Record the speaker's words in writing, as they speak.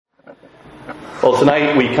Well,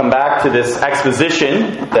 tonight we come back to this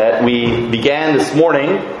exposition that we began this morning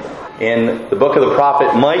in the book of the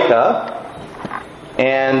prophet Micah.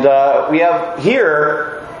 And we have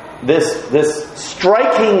here this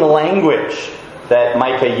striking language that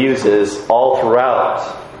Micah uses all throughout.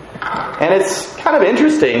 And it's kind of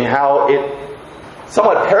interesting how it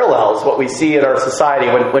somewhat parallels what we see in our society.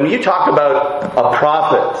 When you talk about a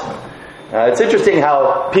prophet, it's interesting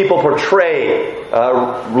how people portray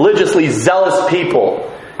religiously zealous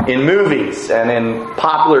people in movies and in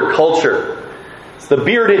popular culture. It's the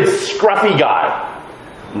bearded, scruffy guy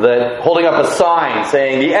that holding up a sign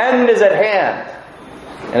saying, "The end is at hand."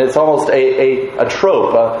 And it's almost a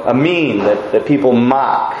trope, a meme that people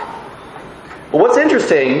mock. But what's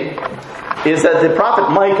interesting is that the prophet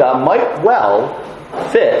Micah might well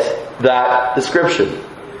fit that description.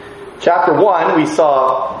 Chapter 1, we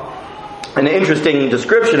saw an interesting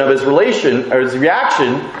description of his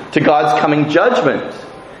reaction to God's coming judgment.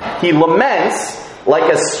 He laments like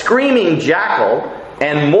a screaming jackal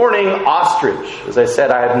and mourning ostrich. As I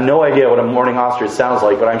said, I have no idea what a mourning ostrich sounds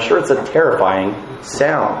like, but I'm sure it's a terrifying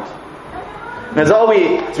sound. And as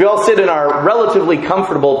we all sit in our relatively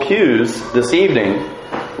comfortable pews this evening,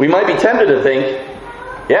 we might be tempted to think,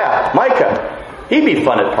 yeah, Micah, he'd be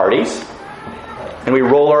fun at parties. And we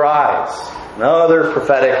roll our eyes. Another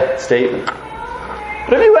prophetic statement.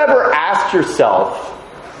 But have you ever asked yourself,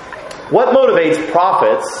 what motivates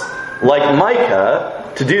prophets like Micah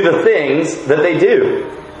to do the things that they do?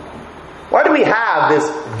 Why do we have this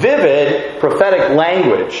vivid prophetic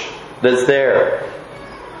language that's there?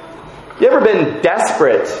 You ever been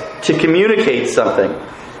desperate to communicate something,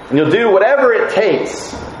 and you'll do whatever it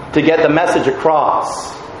takes to get the message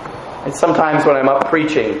across? And sometimes when I'm up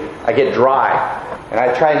preaching, I get dry. And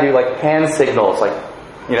I try and do like hand signals,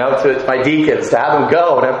 to my deacons to have them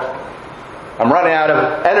go. And I'm running out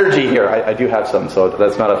of energy here. I do have some, so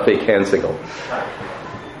that's not a fake hand signal.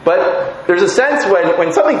 But there's a sense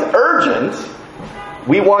when something's urgent,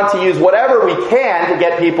 we want to use whatever we can to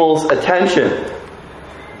get people's attention.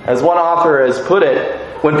 As one author has put it,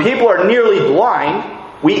 when people are nearly blind,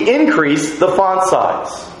 we increase the font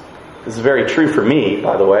size. This is very true for me,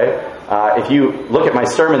 by the way. If you look at my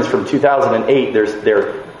sermons from 2008,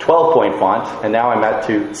 they're 12-point font, and now I'm at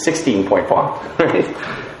to 16-point font. Right?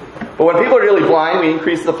 But when people are nearly blind, we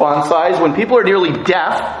increase the font size. When people are nearly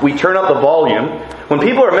deaf, we turn up the volume. When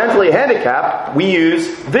people are mentally handicapped, we use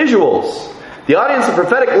visuals. The audience of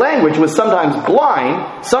prophetic language was sometimes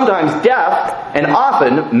blind, sometimes deaf, and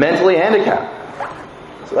often mentally handicapped.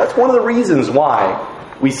 So that's one of the reasons why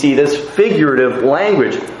we see this figurative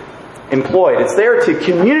language employed. It's there to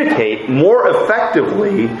communicate more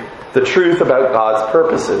effectively the truth about God's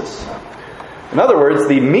purposes. In other words,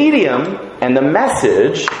 the medium and the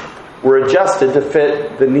message were adjusted to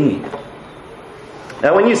fit the need.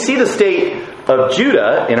 Now, when you see the state of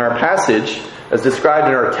Judah in our passage, as described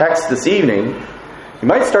in our text this evening, you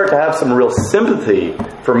might start to have some real sympathy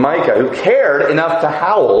for Micah, who cared enough to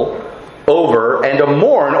howl over and to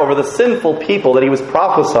mourn over the sinful people that he was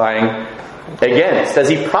prophesying against, as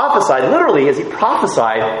he prophesied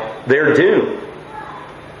their doom.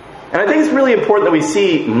 And I think it's really important that we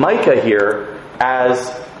see Micah here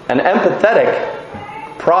as an empathetic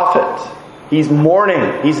prophet. He's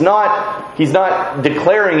mourning. He's not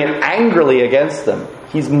declaring it angrily against them.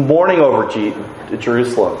 He's mourning over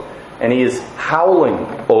Jerusalem, and he is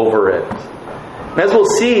howling over it. And as we'll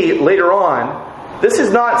see later on, this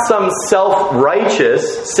is not some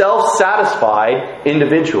self-righteous, self-satisfied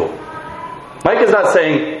individual. Micah's not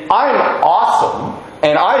saying, I'm awesome,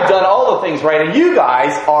 and I've done all the things right, and you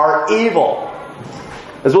guys are evil.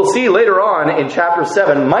 As we'll see later on in chapter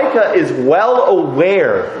 7, Micah is well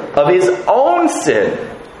aware of his own sin,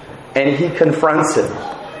 and he confronts it.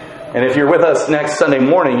 And if you're with us next Sunday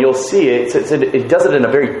morning, you'll see it does it in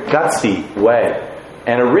a very gutsy way,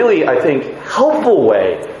 and a really, I think, helpful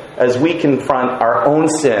way as we confront our own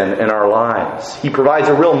sin in our lives. He provides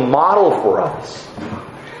a real model for us.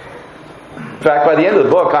 In fact, by the end of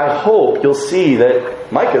the book, I hope you'll see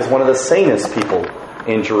that Micah is one of the sanest people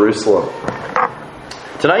in Jerusalem.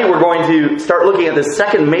 Tonight we're going to start looking at the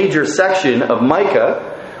second major section of Micah,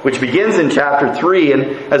 which begins in chapter 3. And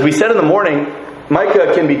as we said in the morning,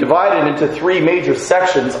 Micah can be divided into three major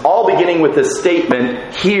sections, all beginning with this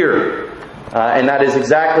statement, "Hear." And that is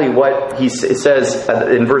exactly what he says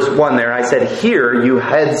in verse 1 there. I said, "Hear, you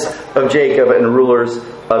heads of Jacob and rulers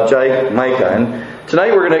of Micah." And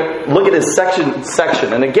tonight we're going to look at this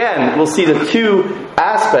section. And again, we'll see the two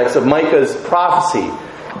aspects of Micah's prophecy.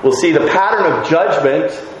 We'll see the pattern of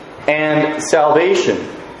judgment and salvation.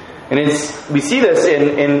 And we see this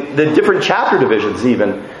in the different chapter divisions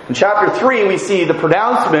even. In chapter 3, we see the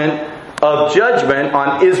pronouncement of judgment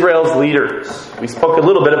on Israel's leaders. We spoke a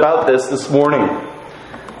little bit about this morning.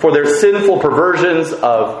 For their sinful perversions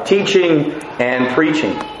of teaching and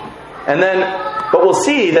preaching. But we'll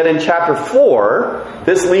see that in chapter 4,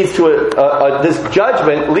 this leads to this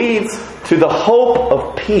judgment leads to the hope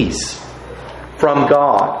of peace from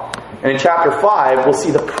God. And in chapter 5, we'll see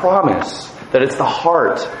the promise that it's the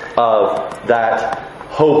heart of that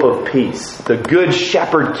hope of peace. The Good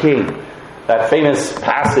Shepherd King. That famous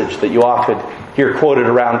passage that you often hear quoted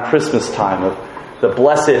around Christmas time of the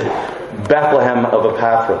blessed Bethlehem of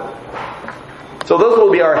Ephrathah. So those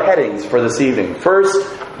will be our headings for this evening. First,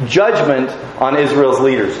 judgment on Israel's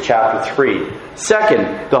leaders, chapter 3.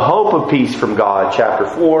 Second, the hope of peace from God, chapter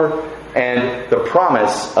 4. And the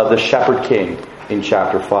promise of the Shepherd King in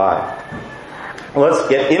chapter 5. Let's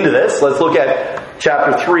get into this. Let's look at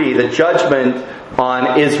chapter 3, the judgment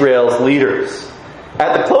on Israel's leaders.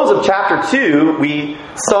 At the close of chapter 2, we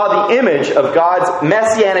saw the image of God's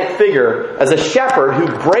messianic figure as a shepherd who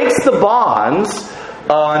breaks the bonds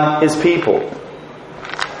on his people.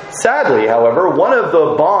 Sadly, however, one of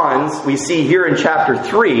the bonds we see here in chapter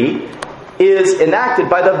 3 is enacted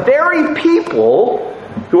by the very people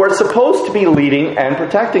who are supposed to be leading and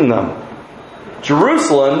protecting them.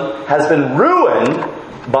 Jerusalem has been ruined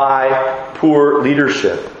by poor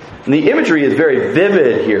leadership. And the imagery is very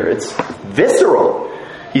vivid here. It's visceral.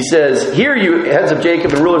 He says, "Hear you, heads of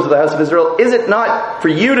Jacob and rulers of the house of Israel, is it not for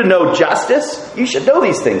you to know justice? You should know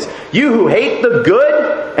these things. You who hate the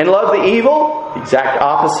good and love the evil," the exact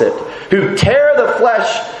opposite, "who tear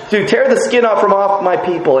the skin off from off my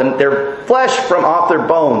people and their flesh from off their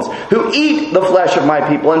bones, who eat the flesh of my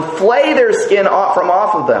people and flay their skin off from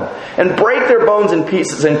off of them, and break their bones in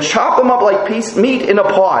pieces and chop them up like meat in a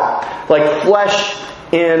pot, like flesh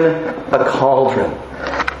in a cauldron."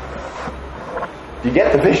 Do you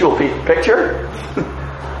get the visual picture?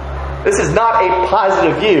 This is not a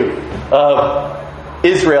positive view of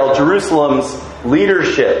Israel, Jerusalem's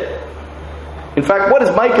leadership. In fact, what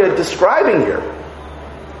is Micah describing here?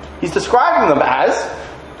 He's describing them as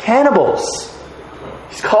cannibals.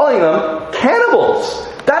 He's calling them cannibals.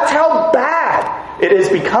 That's how bad it has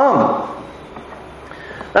become.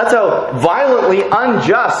 That's how violently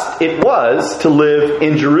unjust it was to live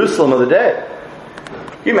in Jerusalem of the day.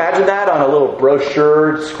 Can you imagine that on a little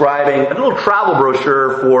brochure describing, a little travel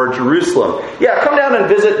brochure for Jerusalem? Yeah, come down and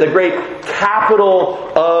visit the great capital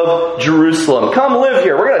of Jerusalem. Come live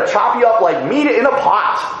here. We're going to chop you up like meat in a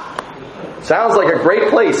pot. Sounds like a great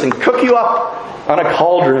place, and cook you up on a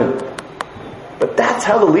cauldron. But that's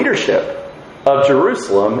how the leadership of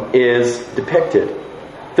Jerusalem is depicted.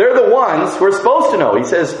 They're the ones who are supposed to know. He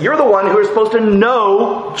says, you're the one who are supposed to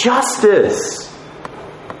know justice.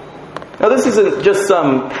 Now, this isn't just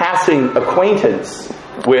some passing acquaintance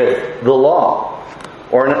with the law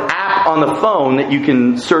or an app on the phone that you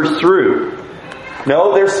can search through.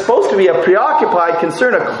 No, there's supposed to be a preoccupied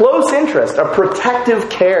concern, a close interest, a protective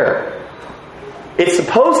care. It's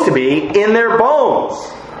supposed to be in their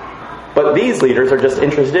bones. But these leaders are just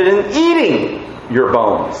interested in eating your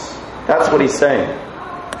bones. That's what he's saying.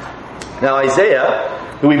 Now, Isaiah,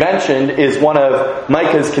 who we mentioned is one of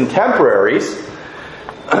Micah's contemporaries,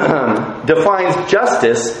 defines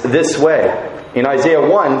justice this way. In Isaiah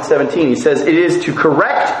 1:17, he says, "It is to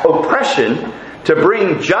correct oppression, to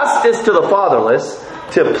bring justice to the fatherless,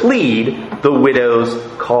 to plead the widow's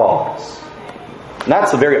cause." And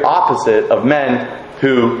that's the very opposite of men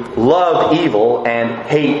who love evil and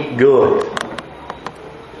hate good.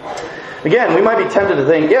 Again, we might be tempted to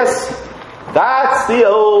think, yes, that's the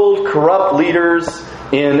old corrupt leaders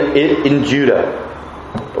in Judah.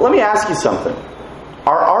 But let me ask you something.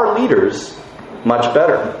 Are our leaders much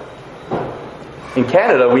better? In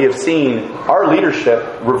Canada, we have seen our leadership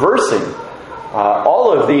reversing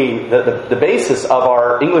all of the basis of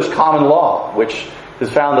our English common law, which has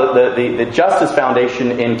found the Justice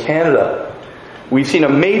Foundation in Canada. We've seen a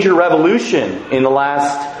major revolution in the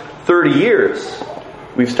last 30 years.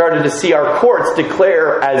 We've started to see our courts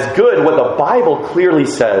declare as good what the Bible clearly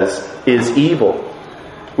says is evil.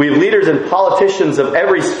 We have leaders and politicians of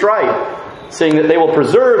every stripe saying that they will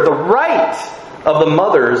preserve the right of the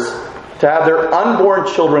mothers to have their unborn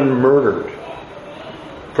children murdered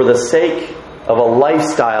for the sake of a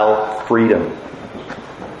lifestyle freedom.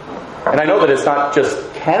 And I know that it's not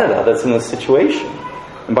just Canada that's in this situation.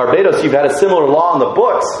 In Barbados, you've had a similar law in the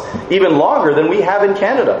books even longer than we have in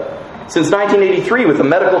Canada, since 1983 with the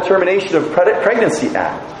Medical Termination of Pregnancy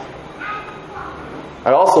Act.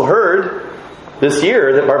 I also heard this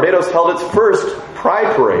year that Barbados held its first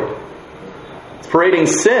Pride Parade. parading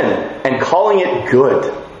sin and calling it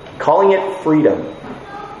good, calling it freedom.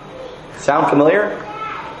 Sound familiar?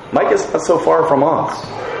 Micah's not so far from us.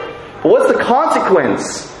 But what's the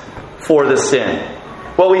consequence for the sin?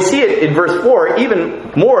 Well, we see it in verse 4,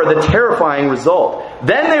 even more, the terrifying result.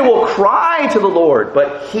 Then they will cry to the Lord,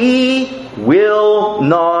 but He will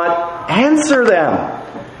not answer them.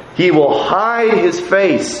 He will hide His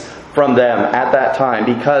face from them at that time,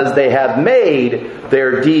 because they have made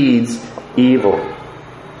their deeds evil.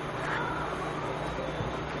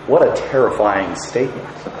 What a terrifying statement.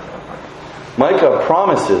 Micah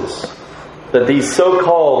promises that these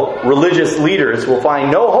so-called religious leaders will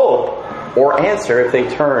find no hope or answer if they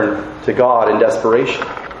turn to God in desperation.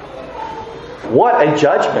 What a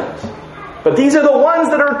judgment. But these are the ones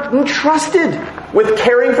that are entrusted with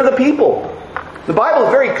caring for the people. The Bible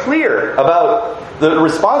is very clear about the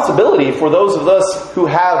responsibility for those of us who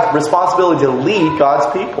have responsibility to lead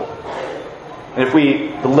God's people. And if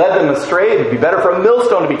we led them astray, it would be better for a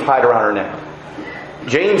millstone to be tied around our neck.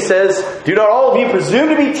 James says, "Do not all of you presume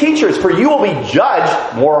to be teachers, for you will be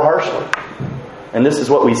judged more harshly." And this is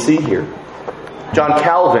what we see here. John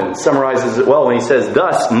Calvin summarizes it well when he says,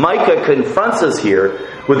 "Thus, Micah confronts us here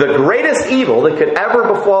with the greatest evil that could ever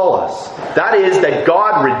befall us. That is, that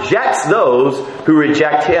God rejects those who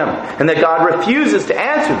reject Him, and that God refuses to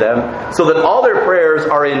answer them, so that all their prayers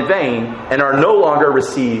are in vain and are no longer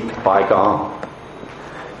received by God."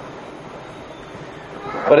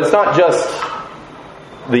 But it's not just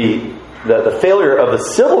the failure of the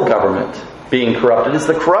civil government being corrupted. It's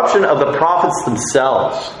the corruption of the prophets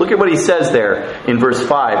themselves. Look at what he says there in verse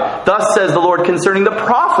 5. "Thus says the Lord concerning the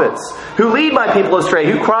prophets who lead my people astray,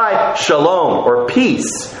 who cry shalom, or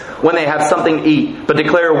peace, when they have something to eat, but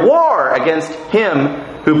declare war against him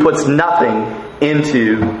who puts nothing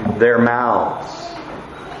into their mouths."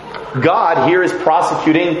 God here is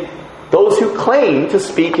prosecuting those who claim to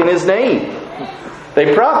speak in His name.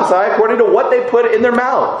 They prophesy according to what they put in their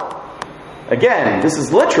mouth. Again, this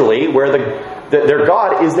is literally where their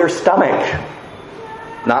God is their stomach,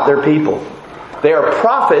 not their people. They are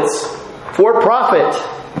prophets for profit.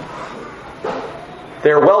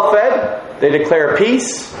 They are well fed, they declare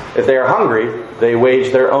peace. If they are hungry, they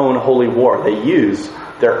wage their own holy war. They use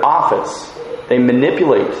their office. They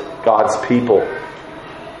manipulate God's people.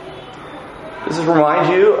 Does this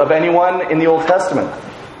remind you of anyone in the Old Testament?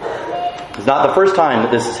 It's not the first time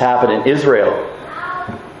that this has happened in Israel.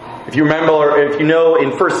 If you remember, or if you know,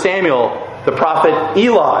 in 1 Samuel, the prophet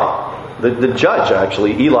Eli, the judge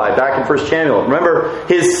actually, Eli, back in 1 Samuel, remember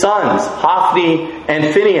his sons, Hophni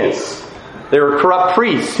and Phinehas. They were corrupt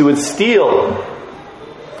priests who would steal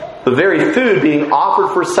the very food being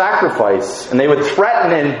offered for sacrifice, and they would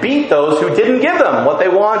threaten and beat those who didn't give them what they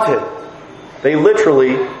wanted. They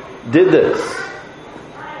literally did this.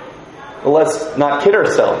 But let's not kid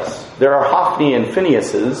ourselves. There are Hophni and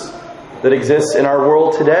Phinehas's that exist in our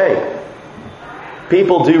world today.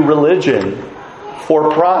 People do religion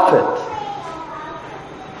for profit.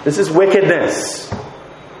 This is wickedness,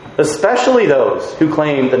 especially those who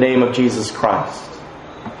claim the name of Jesus Christ.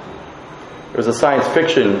 There was a science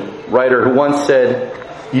fiction writer who once said,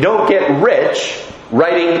 "You don't get rich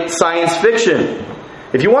writing science fiction.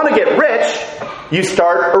 If you want to get rich, you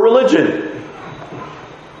start a religion."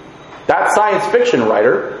 That science fiction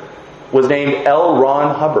writer was named L.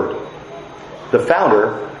 Ron Hubbard, the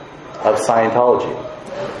founder of Scientology,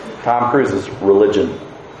 Tom Cruise's religion.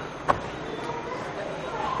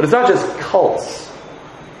 But it's not just cults.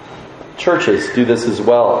 Churches do this as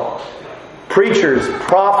well. Preachers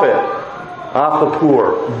profit off the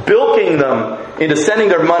poor, bilking them into sending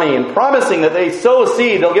their money and promising that they sow a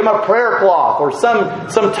seed, they'll give them a prayer cloth or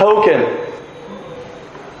some token,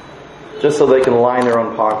 just so they can line their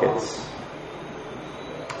own pockets.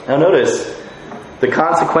 Now notice the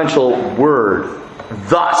consequential word,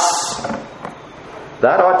 "thus."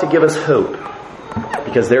 That ought to give us hope,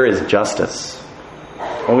 because there is justice.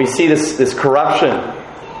 When we see this corruption,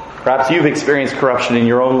 perhaps you've experienced corruption in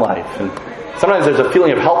your own life, and sometimes there's a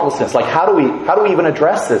feeling of helplessness. Like, how do we even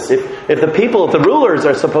address this? If the rulers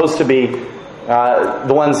are supposed to be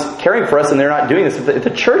the ones caring for us and they're not doing this, if the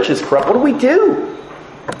church is corrupt, what do we do?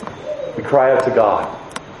 We cry out to God.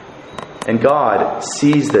 And God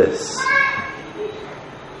sees this.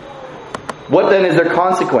 What then is their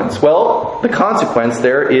consequence? Well, the consequence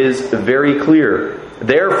there is very clear.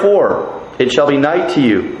 "Therefore, it shall be night to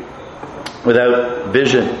you without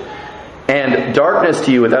vision, and darkness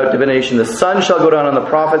to you without divination. The sun shall go down on the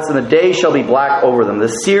prophets, and the day shall be black over them. The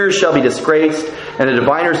seers shall be disgraced, and the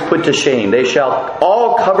diviners put to shame. They shall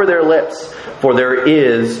all cover their lips, for there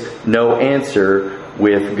is no answer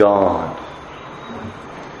with God."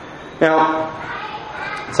 Now,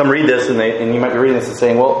 Some read this and you might be reading this and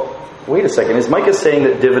saying, well, wait a second. Is Micah saying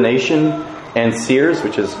that divination and seers,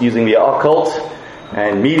 which is using the occult,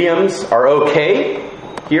 and mediums are okay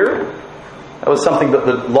here? That was something that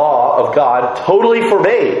the law of God totally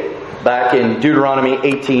forbade back in Deuteronomy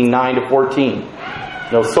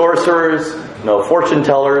 18:9-14. No sorcerers, no fortune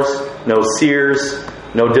tellers, no seers,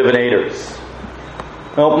 no divinators.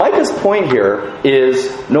 Now, Micah's point here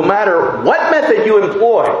is no matter what method you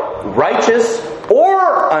employ, righteous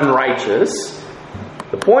or unrighteous,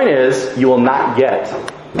 the point is you will not get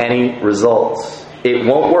any results. It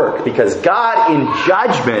won't work because God in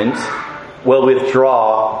judgment will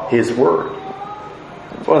withdraw His word.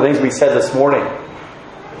 It's one of the things we said this morning.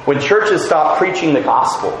 When churches stop preaching the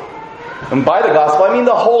gospel, and by the gospel I mean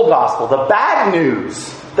the whole gospel, the bad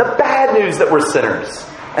news that we're sinners,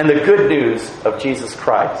 and the good news of Jesus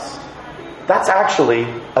Christ, that's actually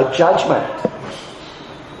a judgment.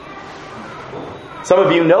 Some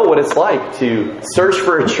of you know what it's like to search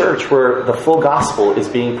for a church where the full gospel is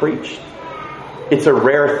being preached. It's a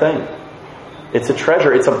rare thing. It's a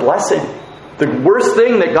treasure. It's a blessing. The worst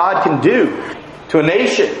thing that God can do to a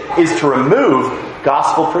nation is to remove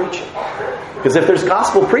gospel preaching. Because if there's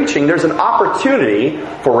gospel preaching, there's an opportunity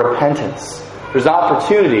for repentance. There's an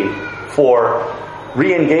opportunity for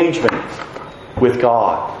re-engagement with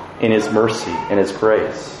God in His mercy and His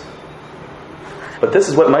grace. But this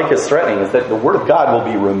is what Micah is threatening, is that the Word of God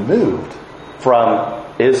will be removed from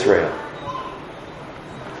Israel.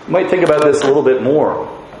 You might think about this a little bit more.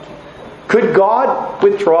 Could God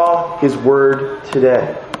withdraw His Word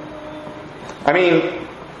today? I mean,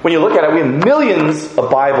 when you look at it, we have millions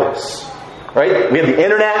of Bibles, right? We have the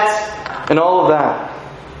internet and all of that.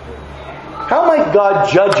 How might God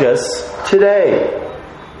judge us today?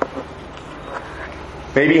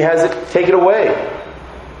 Maybe He has it taken away.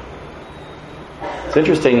 It's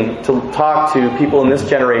interesting to talk to people in this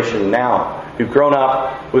generation now who've grown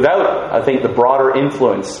up without, I think, the broader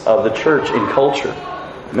influence of the church in culture.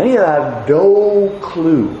 Many of them have no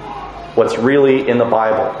clue what's really in the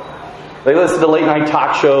Bible. They listen to late night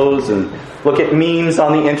talk shows and look at memes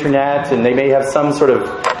on the internet, and they may have some sort of,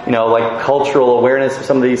 like cultural awareness of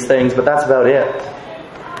some of these things, but that's about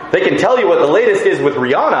it. They can tell you what the latest is with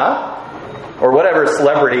Rihanna or whatever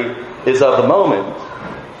celebrity is of the moment,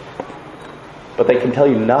 but they can tell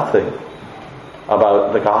you nothing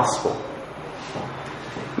about the gospel.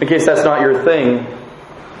 In case that's not your thing,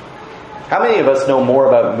 how many of us know more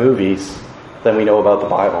about movies than we know about the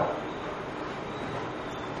Bible?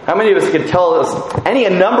 How many of us could tell us any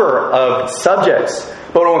number of subjects,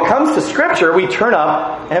 but when it comes to Scripture, we turn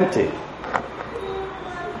up empty?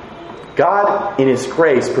 God, in His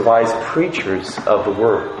grace, provides preachers of the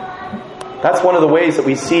Word. That's one of the ways that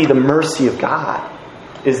we see the mercy of God,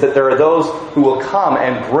 is that there are those who will come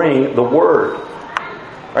and bring the Word.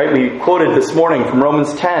 Right? We quoted this morning from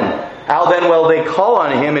Romans 10. How then will they call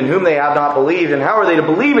on Him in whom they have not believed? And how are they to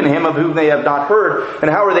believe in Him of whom they have not heard? And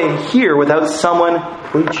how are they to hear without someone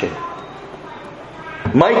preaching?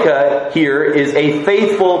 Micah here is a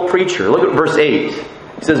faithful preacher. Look at verse 8.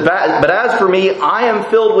 He says, But as for me, I am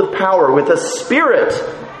filled with power, with the Spirit,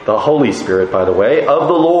 the Holy Spirit, by the way, of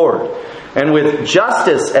the Lord, and with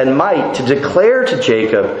justice and might, to declare to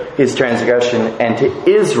Jacob his transgression and to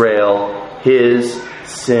Israel his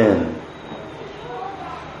sin.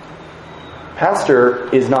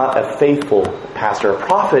 Pastor is not a faithful pastor. A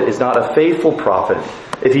prophet is not a faithful prophet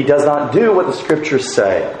if he does not do what the Scriptures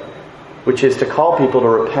say, which is to call people to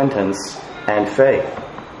repentance and faith.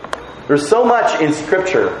 There's so much in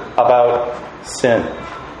Scripture about sin.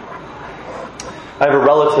 I have a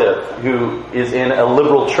relative who is in a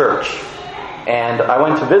liberal church, and I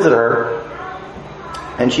went to visit her,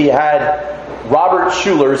 and she had Robert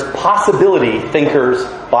Schuller's Possibility Thinkers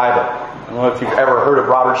Bible. I don't know if you've ever heard of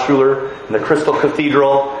Robert Schuller in the Crystal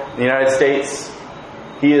Cathedral in the United States.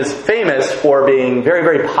 He is famous for being very,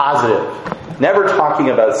 very positive, never talking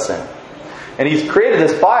about sin. And he's created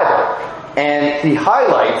this Bible, and he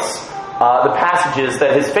highlights the passages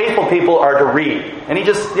that his faithful people are to read. And he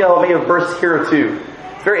just, maybe a verse here or two.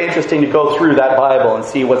 It's very interesting to go through that Bible and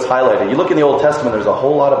see what's highlighted. You look in the Old Testament, there's a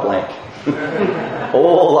whole lot of blank. A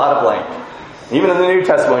whole lot of blank. Even in the New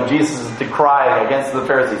Testament, Jesus is decrying against the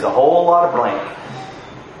Pharisees, a whole lot of blank.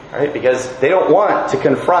 Right? Because they don't want to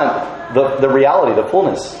confront the reality, the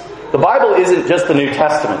fullness. The Bible isn't just the New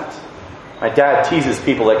Testament. My dad teases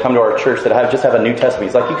people that come to our church that just have a New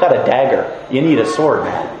Testament. He's like, you got a dagger. You need a sword,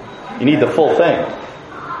 man. You need the full thing.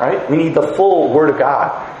 Right? We need the full Word of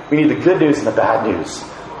God. We need the good news and the bad news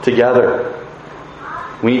together.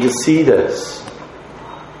 We need to see this.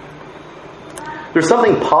 There's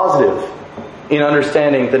something positive in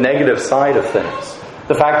understanding the negative side of things.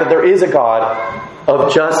 the fact that there is a God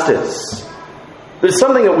of justice. There's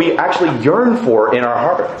something that we actually yearn for in our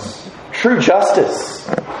hearts. True justice.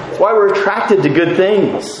 That's why we're attracted to good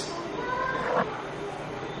things.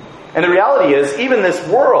 And the reality is, even this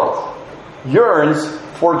world yearns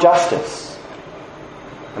for justice.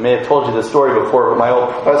 I may have told you this story before, but my old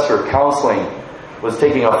professor of counseling was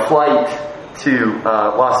taking a flight to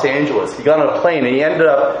Los Angeles. He got on a plane and he ended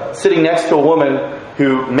up sitting next to a woman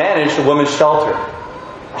who managed a women's shelter.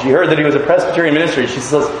 She heard that he was a Presbyterian minister. She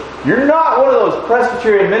says, "You're not one of those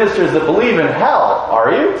Presbyterian ministers that believe in hell,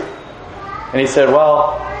 are you?" And he said,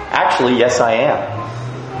 "Well, actually, yes, I am."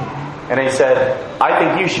 And he said, "I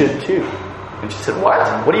think you should too." And she said, "What?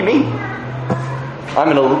 What do you mean?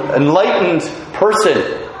 I'm an enlightened person.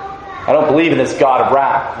 I don't believe in this God of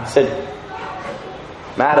wrath." He said,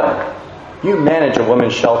 "Madam, you manage a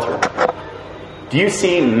women's shelter. Do you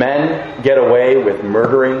see men get away with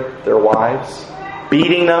murdering their wives,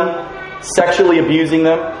 beating them, sexually abusing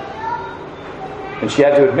them?" And she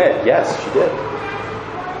had to admit, yes, she did.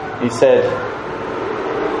 He said,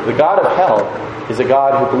 "The God of hell is a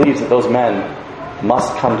God who believes that those men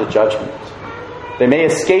must come to judgment. They may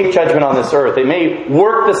escape judgment on this earth. They may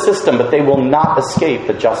work the system, but they will not escape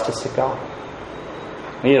the justice of God."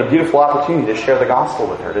 And he had a beautiful opportunity to share the gospel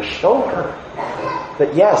with her, to show her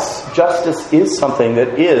that yes, justice is something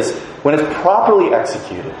that is, when it's properly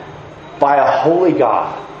executed by a holy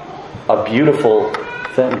God, a beautiful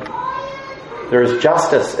thing. There is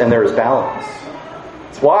justice and there is balance.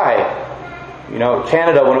 It's why,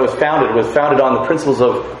 Canada, when it was founded on the principles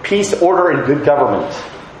of peace, order, and good government.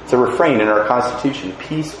 It's a refrain in our Constitution: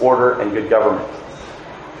 peace, order, and good government.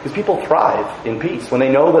 Because people thrive in peace when they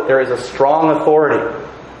know that there is a strong authority.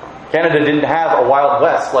 Canada didn't have a Wild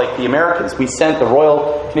West like the Americans. We sent the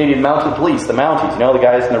Royal Canadian Mounted Police, the Mounties, the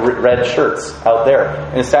guys in the red shirts out there,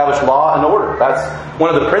 and established law and order. That's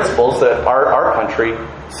one of the principles that our country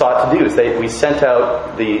sought to do. Is we sent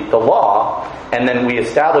out the law, and then we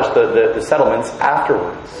established the settlements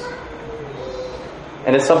afterwards.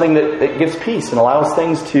 And it's something that gives peace and allows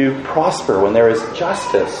things to prosper when there is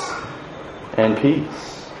justice and peace.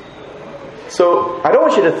 So I don't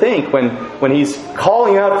want you to think when he's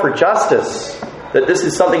calling out for justice that this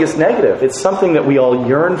is something that's negative. It's something that we all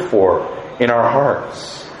yearn for in our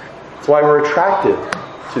hearts. That's why we're attracted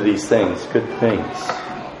to these things, good things.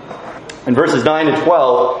 In verses 9 to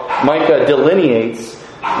 12, Micah delineates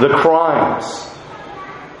the crimes.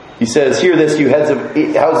 He says, "Hear this, you heads of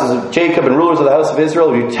houses of Jacob and rulers of the house of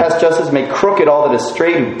Israel, who test justice, make crooked all that is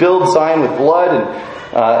straight, who build Zion with blood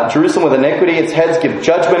and Jerusalem with iniquity. Its heads give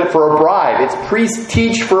judgment for a bribe. Its priests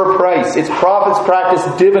teach for a price. Its prophets practice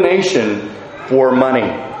divination for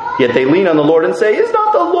money. Yet they lean on the Lord and say, 'Is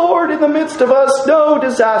not the Lord in the midst of us? No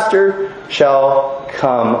disaster shall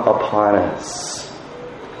come upon us.'"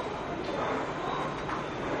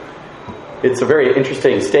 It's a very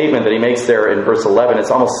interesting statement that he makes there in verse 11. It's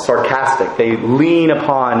almost sarcastic. They lean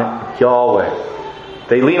upon Yahweh.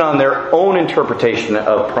 They lean on their own interpretation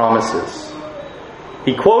of promises.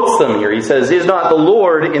 He quotes them here. He says, "Is not the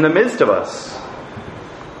Lord in the midst of us?"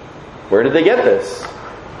 Where did they get this?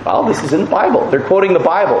 Well, this is in the Bible. They're quoting the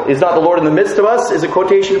Bible. "Is not the Lord in the midst of us?" is a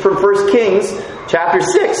quotation from 1 Kings chapter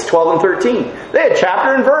 6, 12 and 13. They had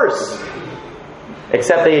chapter and verse.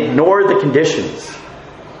 Except they ignored the conditions.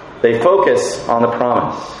 They focus on the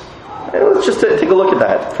promise. Let's just take a look at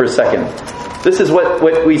that for a second. This is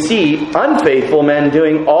what we see unfaithful men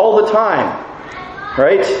doing all the time.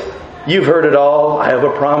 Right? You've heard it all. I have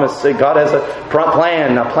a promise. God has a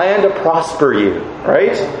plan to prosper you.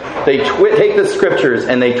 Right? They take the scriptures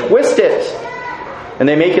and they twist it. And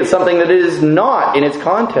they make it something that it is not in its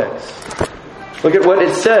context. Look at what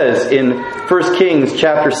it says in 1 Kings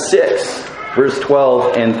chapter 6, verse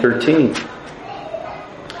 12 and 13.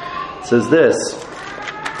 It says this.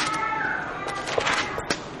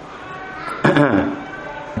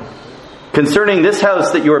 "Concerning this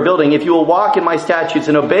house that you are building, if you will walk in my statutes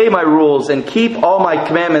and obey my rules and keep all my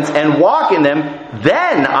commandments and walk in them,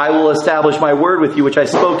 then I will establish my word with you, which I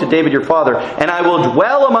spoke to David your father, and I will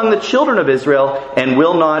dwell among the children of Israel and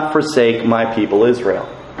will not forsake my people Israel."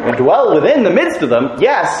 And dwell within the midst of them,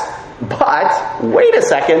 yes, but wait a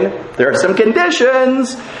second, there are some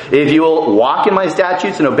conditions. "If you will walk in my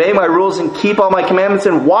statutes and obey my rules and keep all my commandments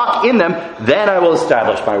and walk in them, then I will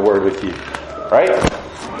establish my word with you." Right?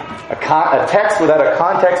 A text without a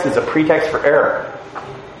context is a pretext for error.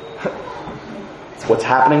 It's what's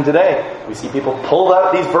happening today. We see people pull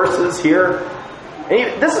out these verses here.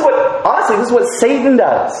 This is what Satan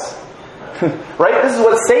does. Right? This is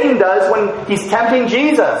what Satan does when he's tempting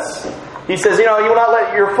Jesus. He says, you will not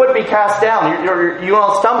let your foot be cast down. You will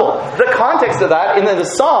not stumble. The context of that in the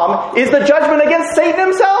psalm is the judgment against Satan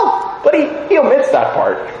himself. But he omits that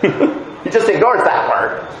part. He just ignores that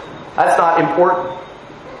part. That's not important.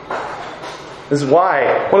 This is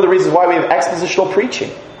why, one of the reasons why we have expositional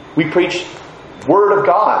preaching. We preach Word of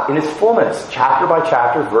God in its fullness, chapter by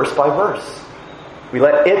chapter, verse by verse. We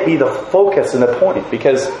let it be the focus and the point,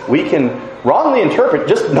 because we can wrongly interpret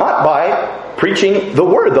just not by preaching the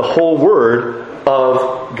Word, the whole Word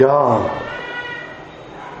of God.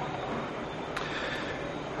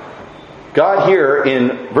 God here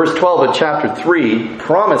in verse 12 of chapter 3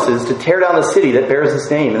 promises to tear down the city that bears His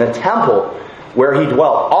name and the temple where He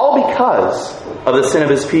dwelt, all because of the sin of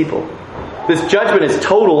His people. This judgment is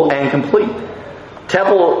total and complete.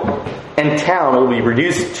 Temple and town will be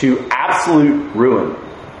reduced to absolute ruin.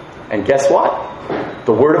 And guess what?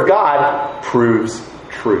 The Word of God proves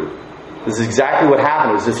true. This is exactly what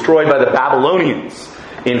happened. It was destroyed by the Babylonians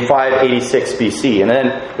in 586 BC. And then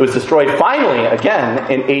it was destroyed finally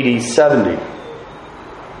again in AD 70.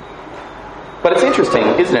 But it's interesting,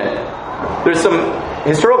 isn't it? There's some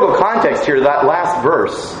historical context here to that last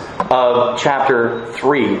verse of chapter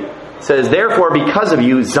 3. It says, "Therefore, because of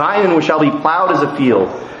you, Zion shall be plowed as a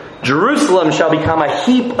field. Jerusalem shall become a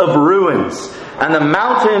heap of ruins, and the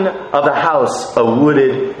mountain of the house a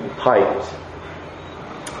wooded height."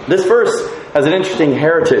 This verse has an interesting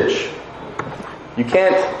heritage. You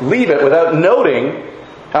can't leave it without noting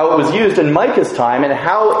how it was used in Micah's time and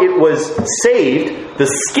how it was saved the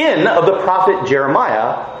skin of the prophet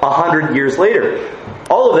Jeremiah 100 years later.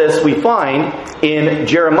 All of this we find in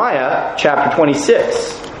Jeremiah chapter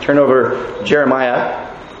 26. Turn over Jeremiah.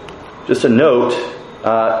 Just a note,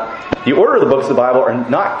 the order of the books of the Bible are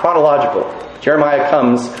not chronological. Jeremiah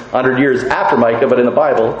comes 100 years after Micah, but in the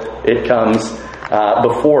Bible it comes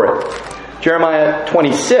before it. Jeremiah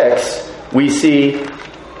 26, we see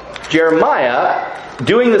Jeremiah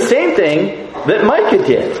doing the same thing that Micah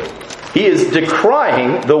did. He is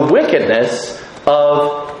decrying the wickedness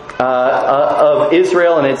of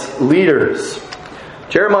Israel and its leaders.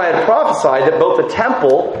 Jeremiah prophesied that both the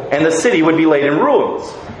temple and the city would be laid in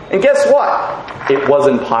ruins. And guess what? It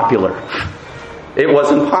wasn't popular. It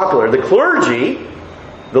wasn't popular. The clergy,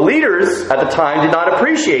 the leaders at the time, did not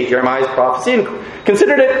appreciate Jeremiah's prophecy and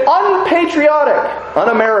considered it unpatriotic,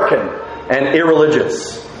 un-American, and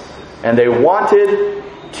irreligious. And they wanted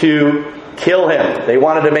to kill him. They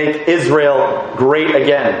wanted to make Israel great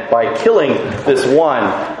again by killing this one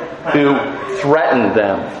who threatened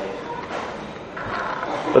them.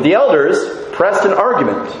 But the elders pressed an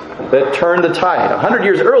argument that turned the tide. 100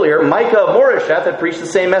 years earlier, Micah of Moresheth had preached the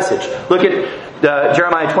same message. Look at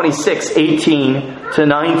Jeremiah 26, 18 to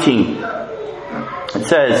 19. It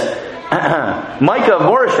says, Micah of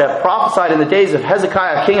Moresheth prophesied in the days of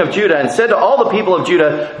Hezekiah, king of Judah, and said to all the people of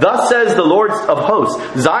Judah, "Thus says the Lord of hosts,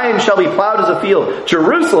 Zion shall be plowed as a field,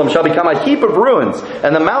 Jerusalem shall become a heap of ruins,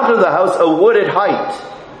 and the mountain of the house a wooded height."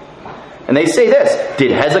 And they say this,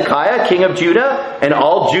 "Did Hezekiah, king of Judah, and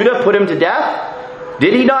all Judah put him to death?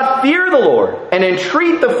 Did he not fear the Lord and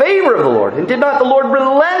entreat the favor of the Lord? And did not the Lord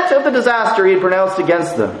relent of the disaster he had pronounced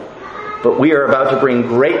against them? But we are about to bring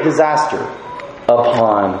great disaster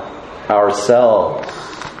upon ourselves."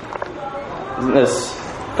 Isn't this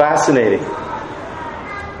fascinating?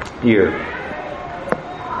 Here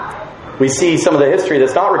we see some of the history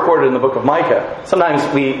that's not recorded in the book of Micah. Sometimes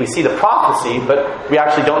we see the prophecy, but we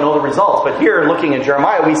actually don't know the results. But here, looking at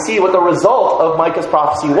Jeremiah, we see what the result of Micah's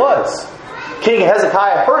prophecy was. King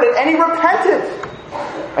Hezekiah heard it and he repented.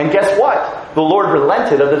 And guess what? The Lord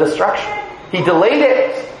relented of the destruction. He delayed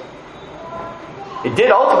it. It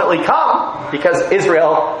did ultimately come because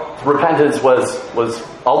Israel's repentance was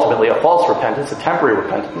ultimately a false repentance, a temporary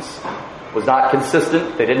repentance. It was not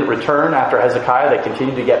consistent. They didn't return after Hezekiah. They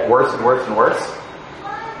continued to get worse and worse and worse.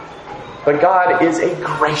 But God is a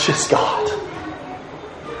gracious God.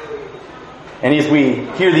 And as we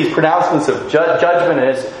hear these pronouncements of judgment,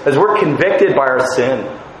 as we're convicted by our sin,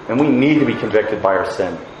 and we need to be convicted by our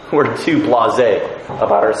sin. We're too blasé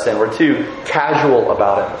about our sin. We're too casual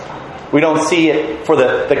about it. We don't see it for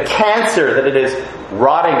the cancer that it is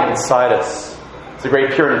rotting inside us. As the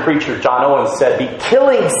great Puritan preacher John Owen said, "Be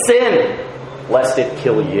killing sin, lest it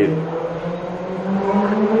kill you."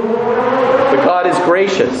 But God is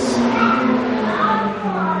gracious.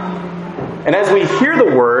 And as we hear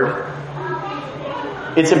the Word,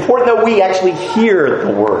 it's important that we actually hear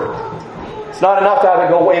the Word. It's not enough to have it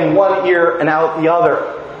go in one ear and out the other.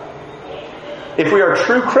 If we are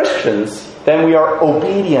true Christians, then we are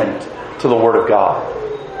obedient to the Word of God.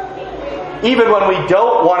 Even when we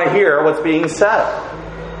don't want to hear what's being said.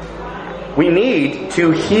 We need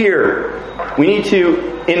to hear We need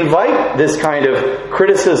to invite this kind of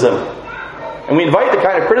criticism. And we invite the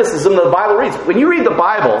kind of criticism that the Bible reads. When you read the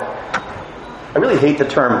Bible, I really hate the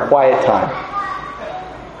term quiet time.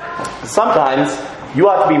 Sometimes you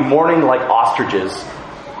ought to be mourning like ostriches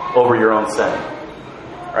over your own sin.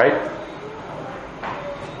 Right?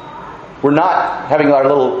 We're not having our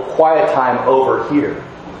little quiet time over here.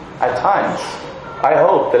 At times, I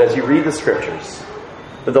hope that as you read the Scriptures,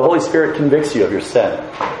 that the Holy Spirit convicts you of your sin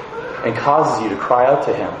and causes you to cry out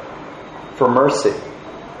to Him for mercy.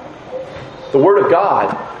 The Word of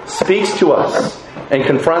God speaks to us and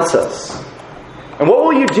confronts us. And what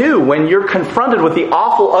will you do when you're confronted with the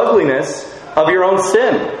awful ugliness of your own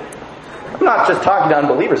sin? I'm not just talking to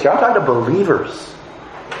unbelievers here. I'm talking to believers.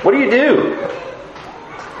 What do?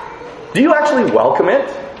 Do you actually welcome it?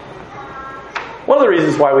 One of the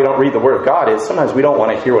reasons why we don't read the Word of God is sometimes we don't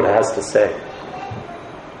want to hear what it has to say.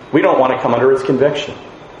 We don't want to come under its conviction.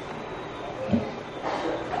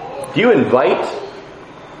 Do you invite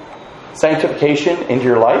sanctification into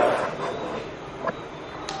your life?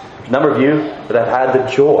 A number of you that have had the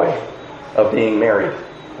joy of being married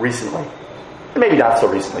recently. Maybe not so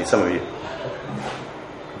recently, some of you.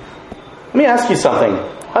 Let me ask you something.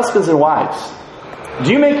 Husbands and wives,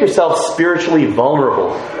 do you make yourself spiritually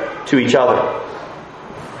vulnerable to each other?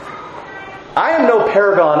 I am no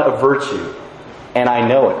paragon of virtue, and I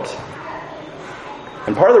know it.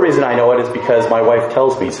 And part of the reason I know it is because my wife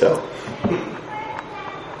tells me so.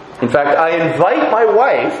 In fact, I invite my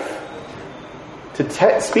wife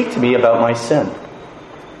to speak to me about my sin.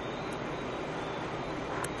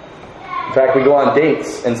 In fact, we go on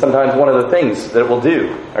dates, and sometimes one of the things that we'll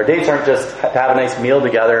do, our dates aren't just to have a nice meal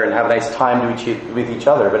together and have a nice time with each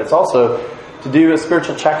other, but it's also to do a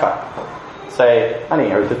spiritual checkup. Say,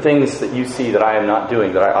 honey, are the things that you see that I am not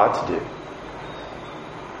doing that I ought to do?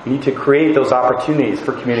 You need to create those opportunities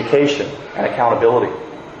for communication and accountability.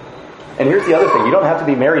 And here's the other thing. You don't have to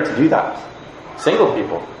be married to do that. Single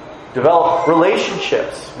people. Develop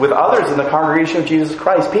relationships with others in the congregation of Jesus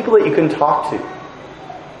Christ. People that you can talk to.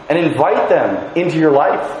 And invite them into your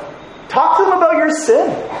life. Talk to them about your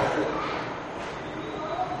sin.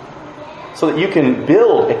 So that you can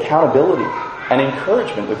build accountability and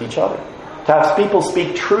encouragement with each other. To have people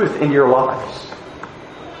speak truth into your lives.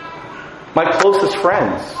 My closest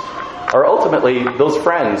friends are ultimately those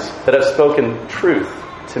friends that have spoken truth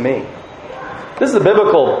to me. This is the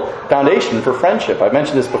biblical foundation for friendship. I've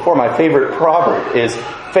mentioned this before. My favorite proverb is,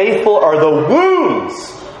 faithful are the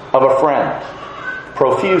wounds of a friend.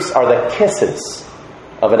 Profuse are the kisses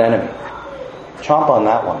of an enemy. Chomp on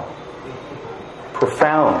that one.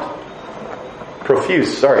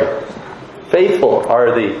 Faithful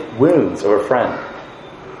are the wounds of a friend.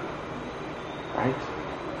 Right?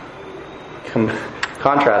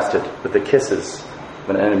 Contrasted with the kisses of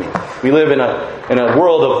an enemy. We live in a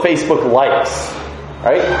world of Facebook likes.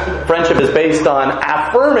 Right? Friendship is based on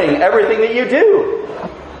affirming everything that you do.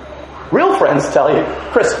 Real friends tell you,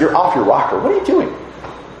 Chris, you're off your rocker. What are you doing?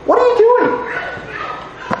 What are you doing?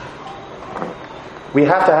 We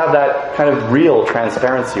have to have that kind of real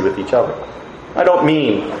transparency with each other. I don't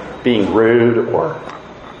mean being rude or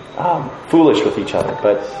foolish with each other,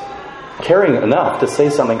 but caring enough to say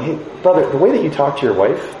something. Hey, brother, the way that you talk to your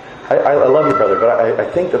wife, I love you, brother, but I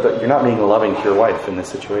think that you're not being loving to your wife in this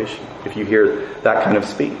situation. If you hear that kind of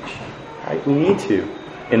speech, right? We need to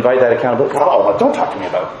invite that accountability. Oh, don't talk to me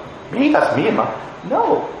about me. That's me and my.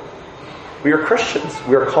 No, we are Christians.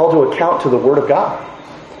 We are called to account to the Word of God.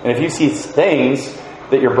 And if you see things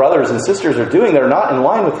that your brothers and sisters are doing that are not in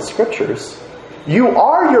line with the Scriptures, you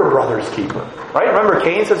are your brother's keeper. Right? Remember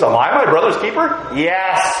Cain says, am I my brother's keeper?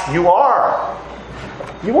 Yes, you are.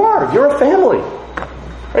 You are. You're a family.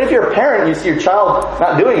 Right? If you're a parent and you see your child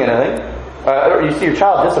not doing anything, or you see your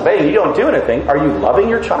child disobeying, you don't do anything, are you loving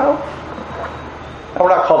your child? Now, we're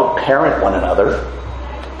not called to parent one another,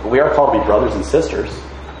 but we are called to be brothers and sisters.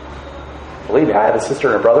 Believe me, I have a sister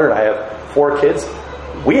and a brother, and I have 4 kids.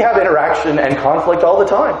 We have interaction and conflict all the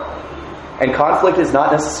time. And conflict is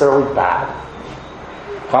not necessarily bad.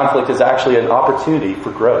 Conflict is actually an opportunity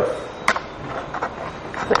for growth.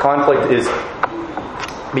 The conflict is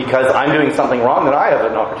because I'm doing something wrong, then I have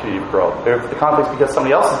an opportunity to grow. If the conflict is because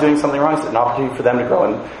somebody else is doing something wrong, it's an opportunity for them to grow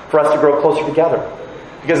and for us to grow closer together.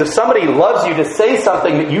 Because if somebody loves you to say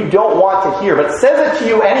something that you don't want to hear, but says it to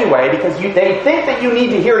you anyway because they think that you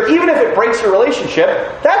need to hear it, even if it breaks your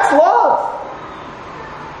relationship, that's love.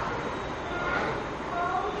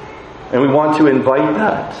 And we want to invite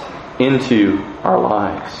that into our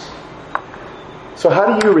lives. So how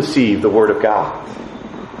do you receive the Word of God?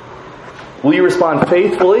 Will you respond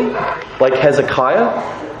faithfully, like Hezekiah?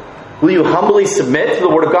 Will you humbly submit to the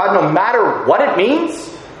Word of God no matter what it means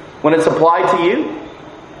when it's applied to you?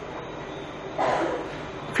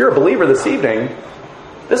 If you're a believer this evening,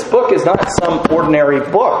 this book is not some ordinary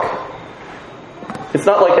book. It's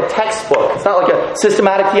not like a textbook. It's not like a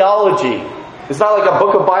systematic theology. It's not like a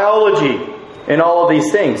book of biology and all of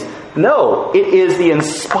these things. No, it is the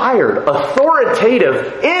inspired,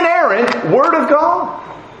 authoritative, inerrant Word of God.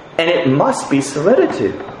 And it must be submitted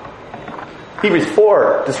to. Hebrews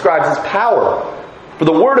 4 describes its power. For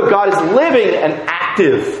the Word of God is living and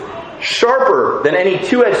active, sharper than any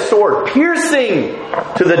two-edged sword, piercing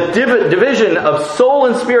to the division of soul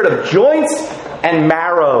and spirit, of joints and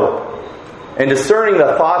marrow, and discerning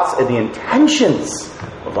the thoughts and the intentions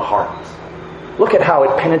of the heart. Look at how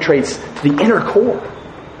it penetrates to the inner core.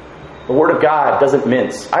 The Word of God doesn't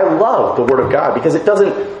mince. I love the Word of God because it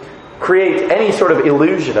doesn't create any sort of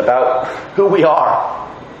illusion about who we are.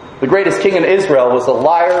 The greatest king in Israel was a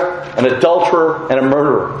liar, an adulterer, and a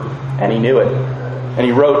murderer. And he knew it. And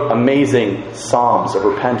he wrote amazing psalms of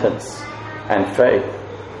repentance and faith.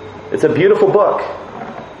 It's a beautiful book.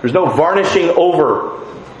 There's no varnishing over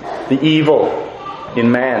the evil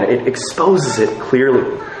in man. It exposes it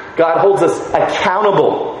clearly. God holds us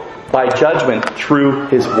accountable by judgment through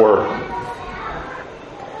His Word.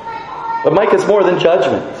 But Micah's more than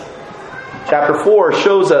judgment. Chapter 4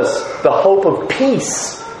 shows us the hope of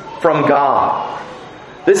peace from God.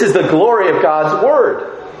 This is the glory of God's Word.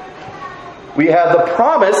 We have the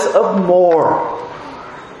promise of more.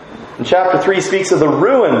 And chapter 3 speaks of the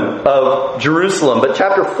ruin of Jerusalem, but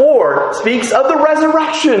chapter 4 speaks of the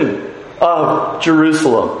resurrection of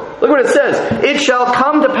Jerusalem. Look what it says. It shall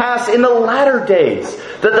come to pass in the latter days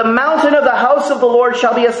that the mountain of the house of the Lord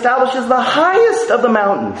shall be established as the highest of the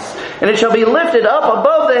mountains, and it shall be lifted up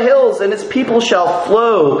above the hills, and its people shall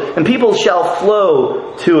flow, and people shall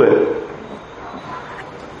flow to it.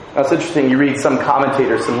 Now it's interesting, you read some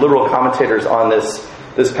commentators, some liberal commentators on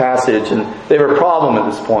this passage, and they have a problem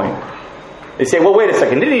at this point. They say, well, wait a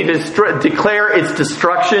second, didn't he declare its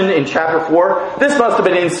destruction in chapter 4? This must have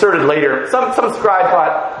been inserted later. Some scribe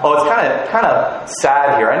thought, oh, it's kind of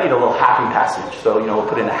sad here. I need a little happy passage. So, we'll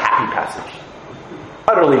put in a happy passage.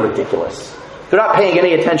 Utterly ridiculous. They're not paying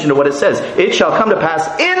any attention to what it says. It shall come to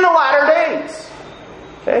pass in the latter days.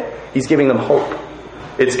 Okay? He's giving them hope.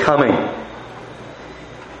 It's coming.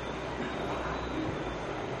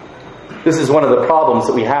 This is one of the problems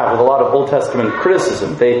that we have with a lot of Old Testament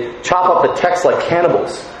criticism. They chop up the text like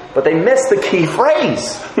cannibals, but they miss the key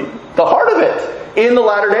phrase, the heart of it, in the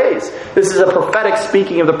latter days. This is a prophetic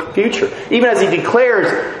speaking of the future. Even as he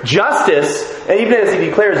declares justice, and even as he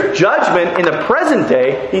declares judgment in the present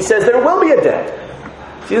day, he says there will be a day.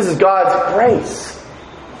 See, this is God's grace.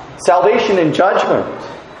 Salvation and judgment.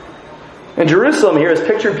 And Jerusalem here is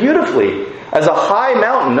pictured beautifully as a high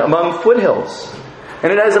mountain among foothills.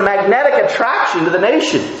 And it has a magnetic attraction to the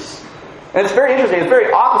nations. And it's very interesting. It's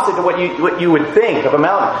very opposite to what you would think of a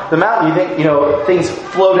mountain. The mountain, you think, things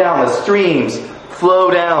flow down. The streams flow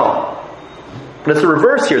down. But it's the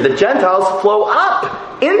reverse here. The Gentiles flow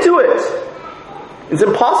up into it. It's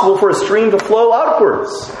impossible for a stream to flow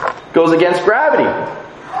outwards. It goes against gravity.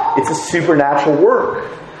 It's a supernatural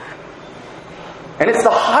work. And it's the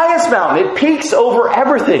highest mountain. It peaks over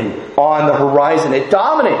everything on the horizon. It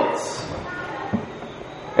dominates.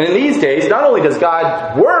 And in these days, not only does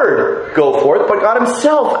God's Word go forth, but God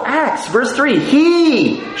Himself acts. Verse 3,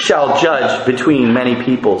 He shall judge between many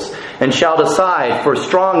peoples, and shall decide for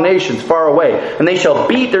strong nations far away. And they shall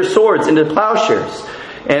beat their swords into plowshares,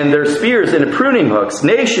 and their spears into pruning hooks.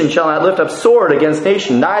 Nation shall not lift up sword against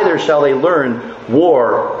nation, neither shall they learn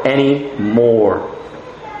war any more.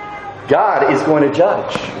 God is going to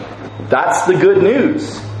judge. That's the good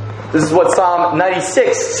news. This is what Psalm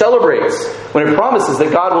 96 celebrates when it promises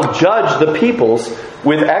that God will judge the peoples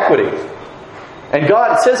with equity. And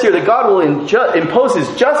God, it says here that God will impose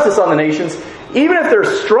His justice on the nations, even if they're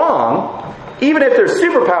strong, even if they're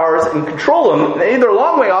superpowers and control them, they're a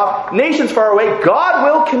long way off, nations far away, God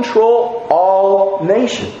will control all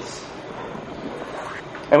nations.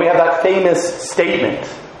 And we have that famous statement.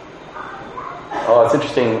 Oh, it's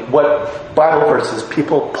interesting what Bible verses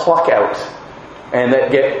people pluck out and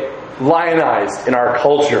that get lionized in our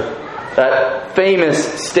culture. That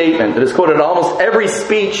famous statement that is quoted in almost every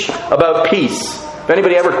speech about peace. If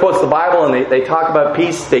anybody ever quotes the Bible and they talk about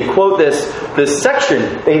peace, they quote this section.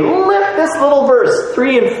 They lift this little verse,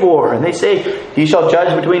 3 and 4, and they say, He shall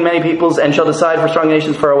judge between many peoples and shall decide for strong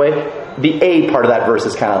nations far away. The A part of that verse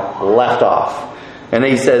is kind of left off. And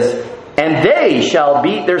then he says, and they shall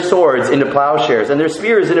beat their swords into plowshares, and their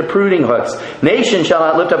spears into pruning hooks. Nation shall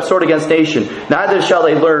not lift up sword against nation, neither shall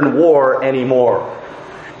they learn war anymore.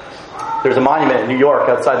 There's a monument in New York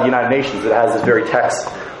outside the United Nations that has this very text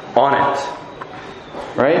on it.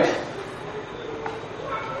 Right?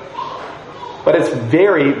 But it's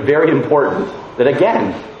very, very important that,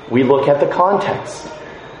 again, we look at the context.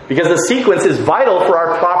 Because the sequence is vital for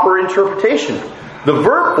our proper interpretation. The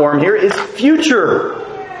verb form here is future.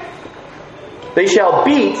 They shall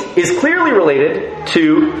beat is clearly related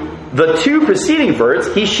to the two preceding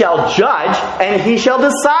verbs. He shall judge and he shall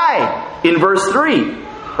decide in verse 3.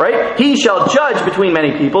 Right? He shall judge between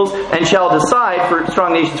many peoples and shall decide for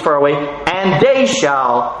strong nations far away, and they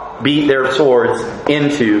shall beat their swords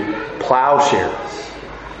into plowshares.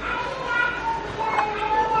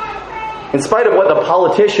 In spite of what the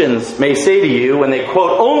politicians may say to you when they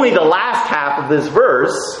quote only the last half of this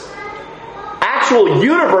verse, actual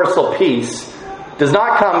universal peace does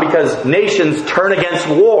not come because nations turn against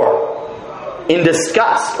war in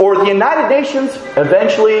disgust, or the United Nations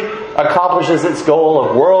eventually accomplishes its goal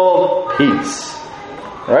of world peace.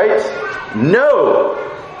 Right? No!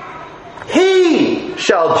 He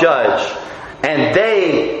shall judge, and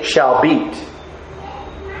they shall beat.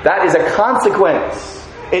 That is a consequence.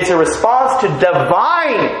 It's a response to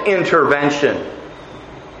divine intervention.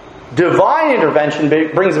 Divine intervention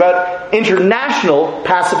brings about international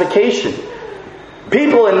pacification.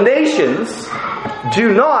 People and nations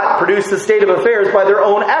do not produce the state of affairs by their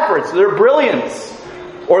own efforts, their brilliance,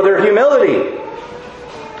 or their humility,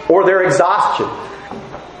 or their exhaustion.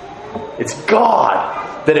 It's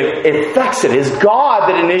God that effects it. It's God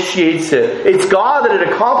that initiates it. It's God that it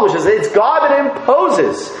accomplishes it. It's God that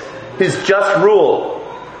imposes His just rule.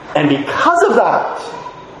 And because of that,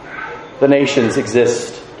 the nations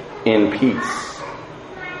exist in peace.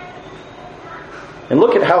 And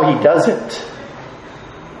look at how He does it.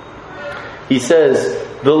 He says,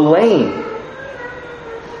 the lame.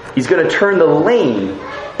 He's going to turn the lame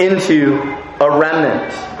into a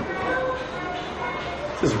remnant.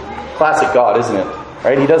 This is classic God, isn't it?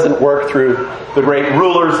 Right? He doesn't work through the great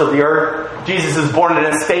rulers of the earth. Jesus is born in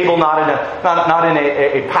a stable, not in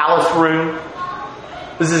a palace room.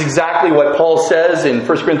 This is exactly what Paul says in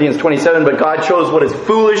 1 Corinthians 27. But God chose what is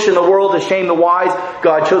foolish in the world to shame the wise.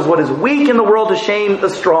 God chose what is weak in the world to shame the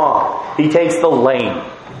strong. He takes the lame,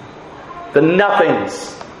 the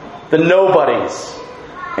nothings, the nobodies,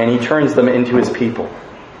 and He turns them into His people.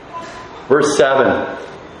 Verse 7.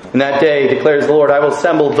 In that day, declares the Lord, I will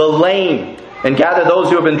assemble the lame and gather those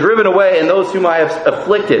who have been driven away and those whom I have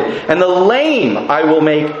afflicted. And the lame I will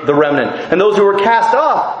make the remnant. And those who were cast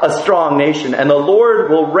off a strong nation. And the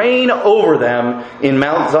Lord will reign over them in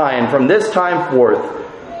Mount Zion from this time forth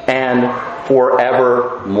and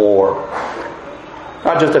forevermore.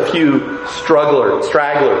 Not just a few stragglers.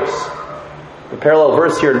 The parallel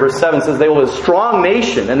verse here in verse 7 says they will be a strong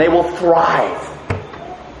nation and they will thrive.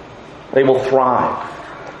 They will thrive.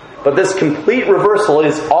 But this complete reversal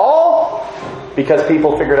is all because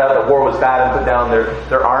people figured out that war was bad and put down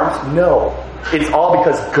their arms? No. It's all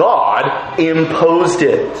because God imposed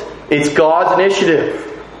it. It's God's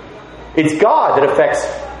initiative. It's God that affects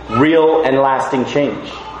real and lasting change.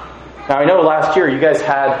 Now, I know last year you guys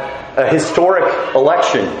had a historic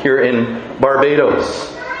election here in Barbados.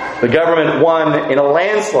 The government won in a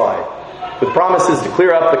landslide with promises to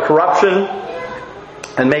clear up the corruption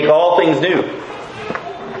and make all things new.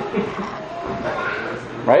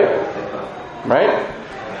 Right?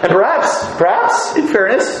 And perhaps, in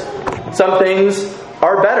fairness, some things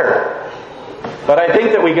are better. But I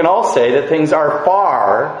think that we can all say that things are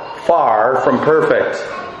far, far from perfect.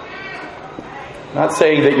 I'm not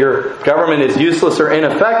saying that your government is useless or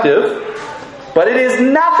ineffective, but it is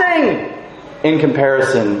nothing in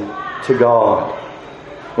comparison to God.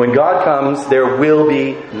 When God comes, there will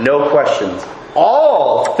be no questions.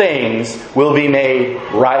 All things will be made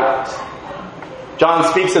right.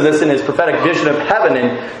 John speaks of this in his prophetic vision of heaven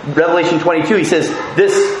in Revelation 22. He says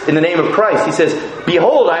this in the name of Christ. He says,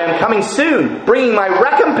 Behold, I am coming soon, bringing my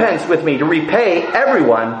recompense with me to repay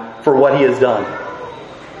everyone for what he has done.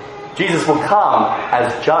 Jesus will come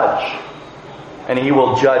as judge, and He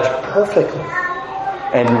will judge perfectly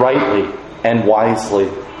and rightly and wisely.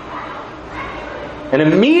 And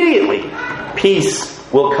immediately, peace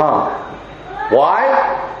will come.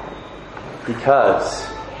 Why? Because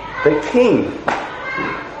the King,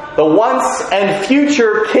 the once and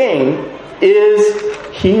future King,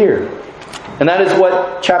 is here. And that is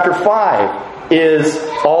what chapter 5 is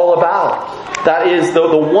all about. That is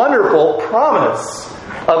the wonderful promise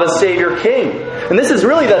of a Savior King. And this is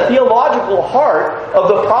really the theological heart of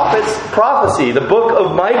the prophet's prophecy, the book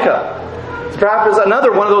of Micah. It's perhaps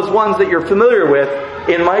another one of those ones that you're familiar with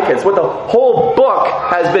in Micah. It's what the whole book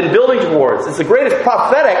has been building towards. It's the greatest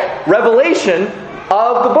prophetic revelation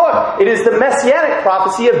of the book. It is the messianic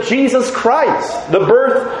prophecy of Jesus Christ, the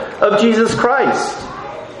birth of Jesus Christ.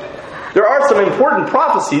 There are some important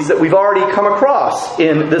prophecies that we've already come across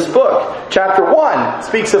in this book. Chapter 1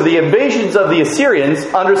 speaks of the invasions of the Assyrians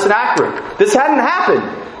under Sennacherib. This hadn't happened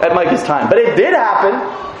at Micah's time, but it did happen.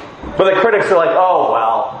 But the critics are like, oh,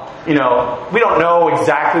 well, we don't know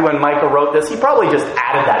exactly when Micah wrote this. He probably just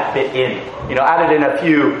added that bit in. Added in a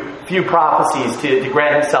few prophecies to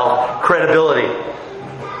grant himself credibility.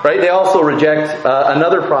 Right? They also reject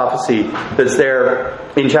another prophecy that's there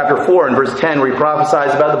in chapter 4 and verse 10 where he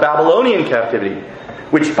prophesies about the Babylonian captivity,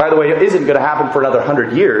 which, by the way, isn't going to happen for another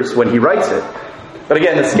 100 years when he writes it. But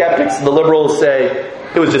again, the skeptics, the liberals say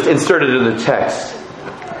it was just inserted into the text.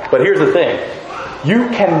 But here's the thing. You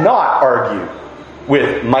cannot argue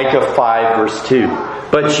with Micah 5 verse 2.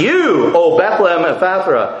 But you, O Bethlehem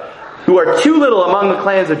Ephrathah, who are too little among the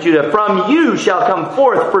clans of Judah, from you shall come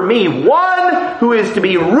forth for me one who is to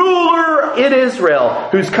be ruler in Israel,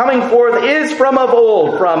 whose coming forth is from of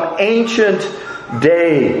old, from ancient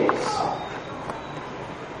days.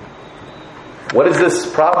 What is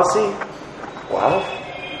this prophecy? Well,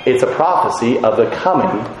 it's a prophecy of the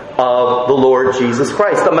coming of the Lord Jesus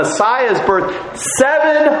Christ. The Messiah's birth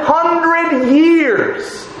 700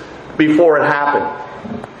 years before it happened.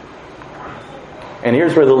 And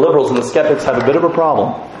here's where the liberals and the skeptics have a bit of a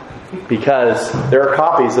problem, because there are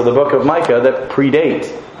copies of the book of Micah that predate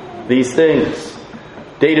these things,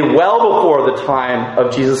 dated well before the time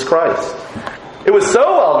of Jesus Christ. It was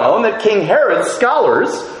so well known that King Herod's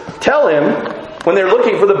scholars tell him when they're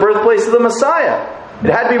looking for the birthplace of the Messiah,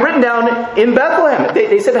 it had to be written down in Bethlehem.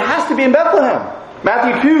 They said it has to be in Bethlehem.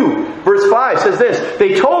 Matthew 2, verse 5 says this,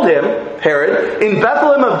 they told him, Herod, in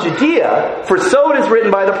Bethlehem of Judea, for so it is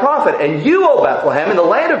written by the prophet, and you, O Bethlehem, in the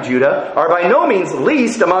land of Judah, are by no means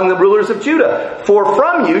least among the rulers of Judah. For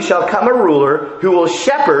from you shall come a ruler who will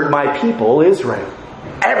shepherd my people Israel.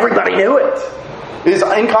 Everybody knew it. It is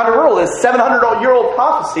incontrovertible. This 700-year-old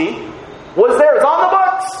prophecy was there. It's on the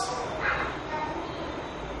books.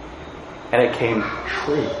 And it came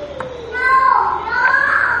true.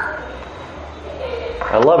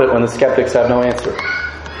 I love it when the skeptics have no answer.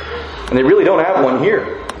 And they really don't have one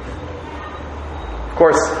here. Of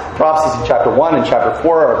course, prophecies in chapter 1 and chapter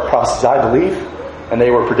 4 are prophecies I believe, and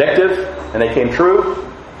they were predictive, and they came true.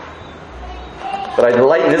 But I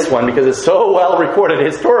delight in this one because it's so well recorded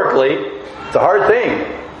historically. It's a hard thing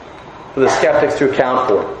for the skeptics to account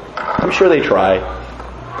for. I'm sure they try,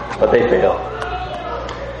 but they fail.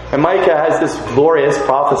 And Micah has this glorious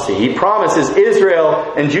prophecy. He promises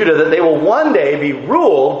Israel and Judah that they will one day be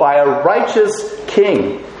ruled by a righteous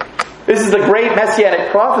king. This is the great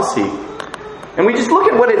messianic prophecy. And we just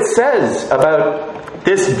look at what it says about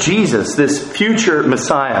this Jesus, this future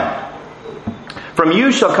Messiah. From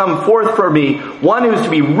you shall come forth for me one who is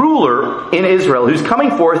to be ruler in Israel, whose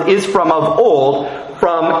coming forth is from of old,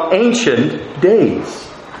 from ancient days.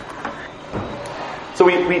 So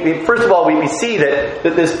we first of all, we see that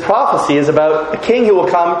this prophecy is about a king who will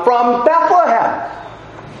come from Bethlehem.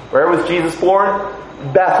 Where was Jesus born?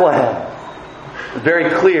 Bethlehem. Very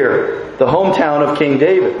clear. The hometown of King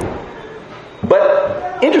David.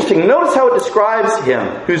 But interesting, notice how it describes him,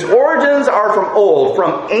 whose origins are from old,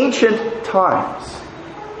 from ancient times.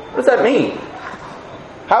 What does that mean?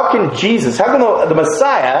 How can the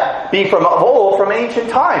Messiah be from of old, from ancient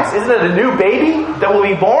times? Isn't it a new baby that will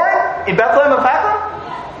be born in Bethlehem Ephrathah?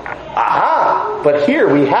 Aha! But here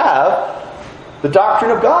we have the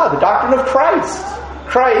doctrine of God, the doctrine of Christ.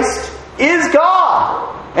 Christ is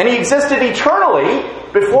God. And He existed eternally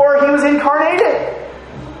before He was incarnated.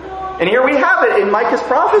 And here we have it in Micah's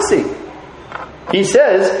prophecy. He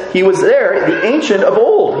says He was there, the ancient of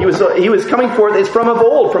old. He was coming forth, it's from of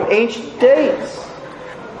old, from ancient days.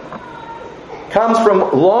 Comes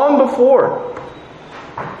from long before.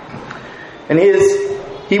 And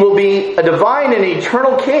He will be a divine and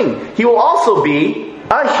eternal king. He will also be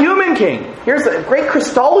a human king. Here's a great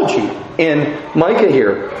Christology in Micah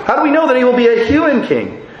here. How do we know that He will be a human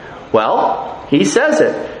king? Well, He says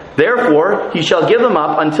it. Therefore, He shall give them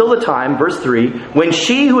up until the time, verse 3, when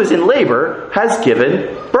she who is in labor has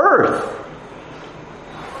given birth.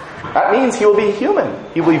 That means He will be human.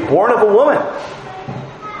 He will be born of a woman.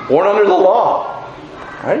 Born under the law.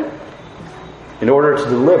 Right? In order to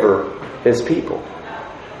deliver His people.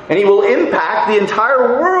 And He will impact the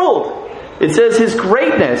entire world. It says His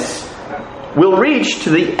greatness will reach to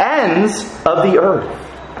the ends of the earth.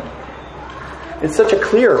 It's such a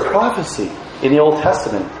clear prophecy in the Old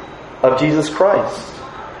Testament of Jesus Christ.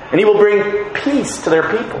 And He will bring peace to their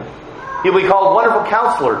people. He will be called Wonderful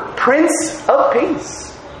Counselor, Prince of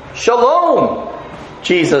Peace. Shalom,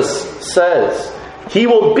 Jesus says. He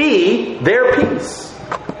will be their peace.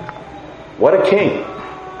 What a king.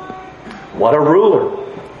 What a ruler.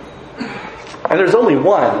 And there's only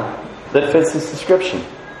one that fits this description.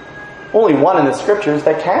 Only one in the Scriptures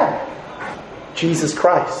that can. Jesus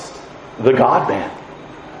Christ, the God-man.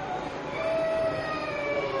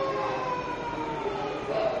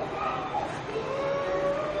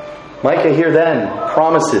 Micah here then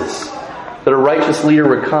promises that a righteous leader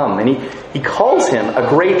would come. And he calls him a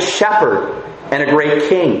great shepherd and a great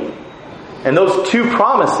king. And those two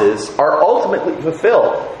promises are ultimately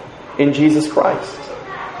fulfilled in Jesus Christ.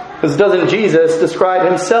 Because doesn't Jesus describe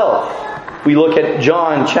himself? We look at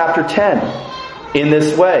John chapter 10 in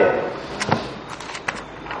this way.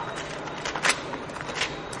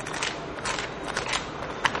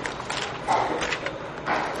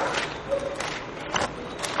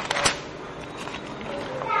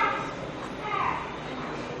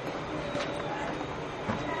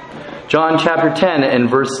 John chapter 10 and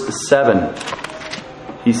verse 7.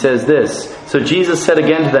 He says this, "So Jesus said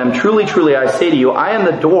again to them, 'Truly, truly, I say to you, I am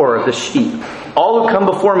the door of the sheep. All who come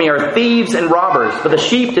before me are thieves and robbers, but the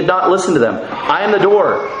sheep did not listen to them. I am the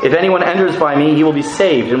door. If anyone enters by me, he will be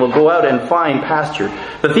saved and will go out and find pasture.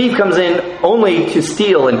 The thief comes in only to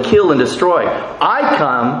steal and kill and destroy.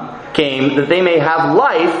 I came that they may have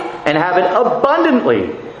life and have it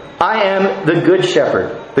abundantly. I am the good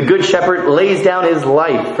shepherd. The good shepherd lays down his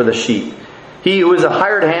life for the sheep. He who is a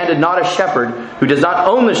hired hand and not a shepherd, who does not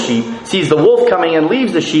own the sheep, sees the wolf coming and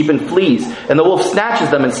leaves the sheep and flees. And the wolf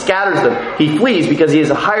snatches them and scatters them. He flees because he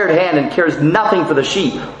is a hired hand and cares nothing for the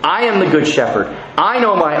sheep. I am the good shepherd. I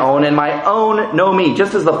know my own, and my own know me,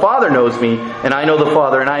 just as the Father knows me, and I know the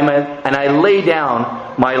Father, and I lay down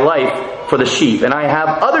my life for the sheep. And I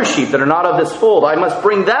have other sheep that are not of this fold. I must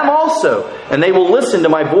bring them also, and they will listen to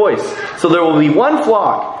my voice. So there will be one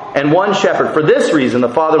flock and one shepherd. For this reason the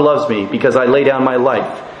Father loves me, because I lay down my life,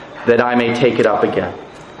 that I may take it up again."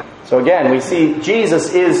 So again, we see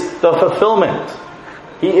Jesus is the fulfillment.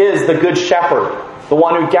 He is the good shepherd, the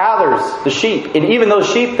one who gathers the sheep, and even those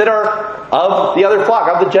sheep that are of the other flock,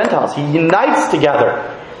 of the Gentiles. He unites together.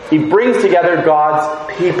 He brings together God's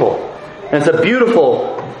people. And it's a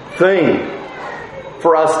beautiful thing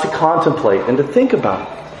for us to contemplate and to think about,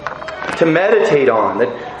 to meditate on,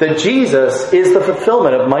 that Jesus is the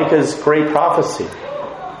fulfillment of Micah's great prophecy.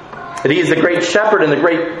 That he is the great shepherd and the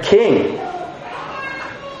great king.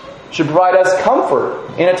 Should provide us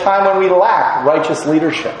comfort in a time when we lack righteous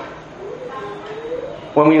leadership.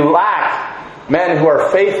 When we lack men who are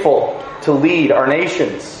faithful to lead our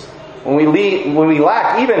nations. When we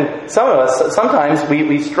lack, even some of us, sometimes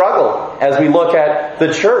we struggle as we look at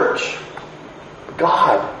the church.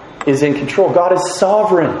 God is in control. God is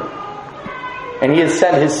sovereign. And He has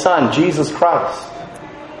sent His Son, Jesus Christ.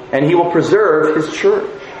 And He will preserve His church.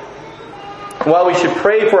 While we should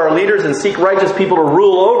pray for our leaders and seek righteous people to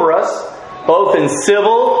rule over us, both in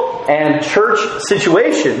civil and church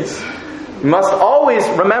situations, we must always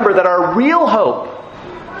remember that our real hope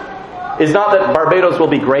is not that Barbados will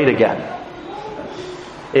be great again.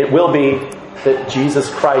 It will be that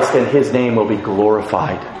Jesus Christ and His name will be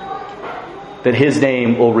glorified. That His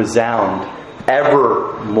name will resound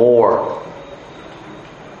evermore.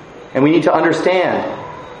 And we need to understand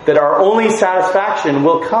that our only satisfaction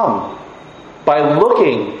will come by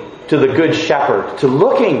looking to the Good Shepherd, to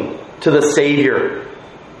looking to the Savior.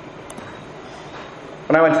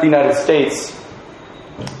 When I went to the United States,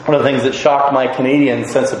 one of the things that shocked my Canadian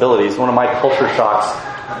sensibilities, one of my culture shocks,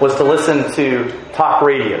 was to listen to talk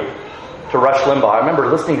radio, to Rush Limbaugh. I remember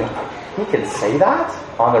listening to him, he can say that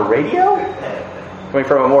on the radio? Coming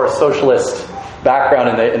from a more socialist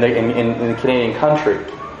background in the Canadian country.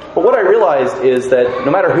 But what I realized is that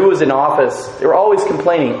no matter who was in office, they were always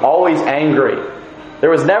complaining, always angry. There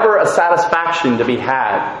was never a satisfaction to be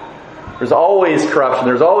had. There's always corruption.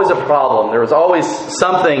 There's always a problem. There was always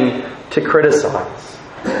something to criticize.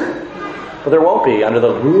 But there won't be under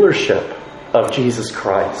the rulership of Jesus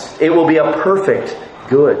Christ. It will be a perfect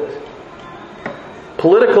good.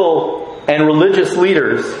 Political and religious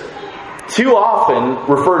leaders too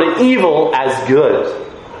often refer to evil as good.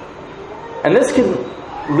 And this can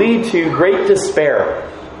lead to great despair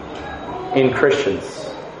in Christians.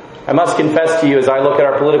 I must confess to you, as I look at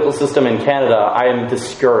our political system in Canada, I am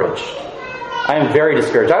discouraged. I am very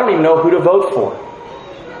discouraged. I don't even know who to vote for.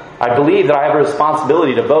 I believe that I have a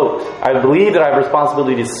responsibility to vote. I believe that I have a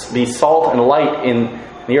responsibility to be salt and light in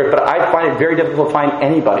the earth, but I find it very difficult to find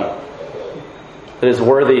anybody that is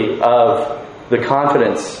worthy of the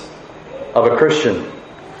confidence of a Christian.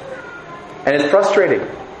 And it's frustrating.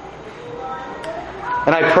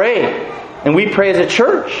 And I pray, and we pray as a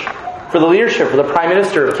church, for the leadership, for the Prime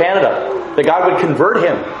Minister of Canada, that God would convert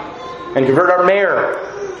him and convert our mayor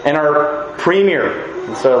and our premier.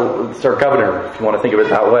 And so it's our governor, if you want to think of it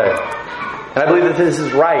that way. And I believe that this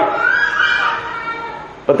is right.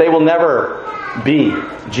 But they will never be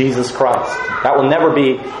Jesus Christ. That will never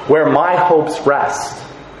be where my hopes rest.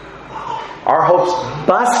 Our hopes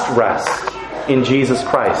must rest in Jesus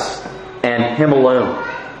Christ and Him alone.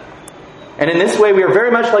 And in this way, we are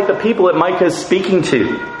very much like the people that Micah is speaking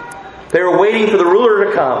to. They were waiting for the ruler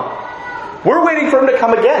to come. We're waiting for Him to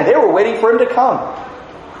come again. They were waiting for Him to come.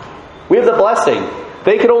 We have the blessing.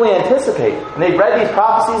 They could only anticipate. And they read these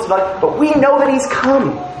prophecies, but we know that He's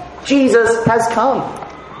come. Jesus has come.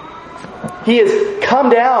 He has come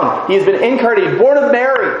down. He has been incarnated, born of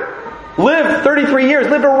Mary, lived 33 years,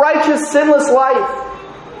 lived a righteous, sinless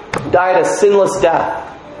life, died a sinless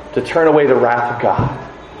death to turn away the wrath of God.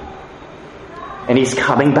 And He's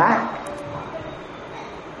coming back.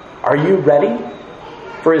 Are you ready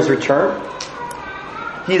for His return?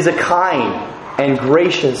 He is a kind and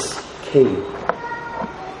gracious King.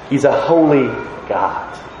 He's a holy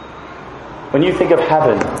God. When you think of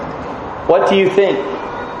heaven, what do you think?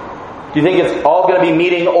 Do you think it's all going to be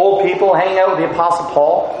meeting old people, hanging out with the Apostle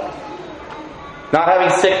Paul? Not having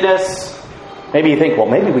sickness? Maybe you think, well,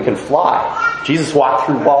 maybe we can fly. Jesus walked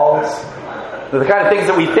through walls. They're the kind of things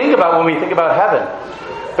that we think about when we think about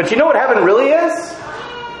heaven. But you know what heaven really is?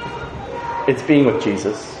 It's being with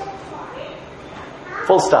Jesus.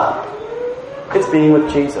 Full stop. It's being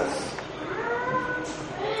with Jesus.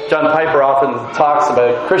 John Piper often talks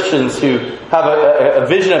about Christians who have a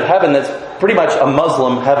vision of heaven that's pretty much a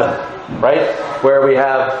Muslim heaven, right? Where we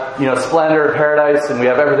have, splendor and paradise, and we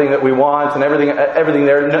have everything that we want, and everything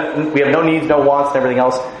there. We have no needs, no wants, and everything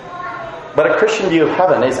else. But a Christian view of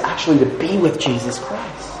heaven is actually to be with Jesus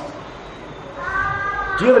Christ.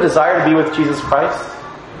 Do you have a desire to be with Jesus Christ?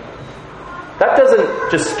 That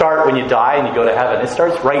doesn't just start when you die and you go to heaven. It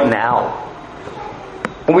starts right now.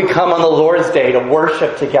 When we come on the Lord's Day to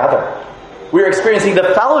worship together, we are experiencing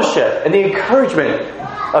the fellowship and the encouragement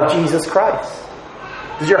of Jesus Christ.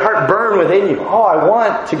 Does your heart burn within you? Oh, I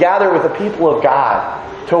want to gather with the people of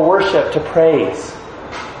God, to worship, to praise,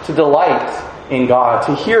 to delight in God,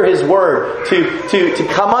 to hear His Word, to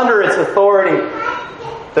come under its authority,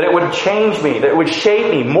 that it would change me, that it would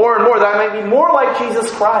shape me more and more, that I might be more like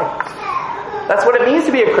Jesus Christ. That's what it means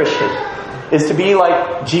to be a Christian, is to be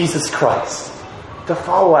like Jesus Christ. To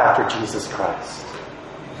follow after Jesus Christ.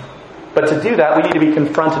 But to do that, we need to be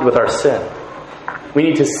confronted with our sin. We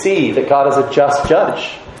need to see that God is a just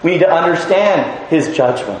judge. We need to understand His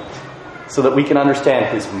judgment so that we can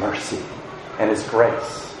understand His mercy and His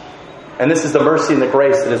grace. And this is the mercy and the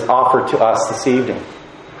grace that is offered to us this evening.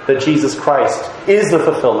 That Jesus Christ is the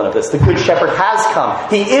fulfillment of this. The Good Shepherd has come.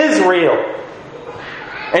 He is real.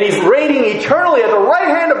 And He's reigning eternally at the right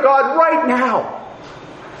hand of God right now.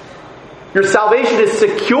 Your salvation is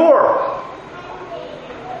secure.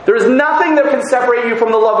 There is nothing that can separate you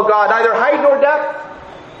from the love of God, neither height nor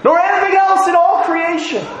depth, nor anything else in all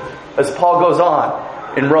creation. As Paul goes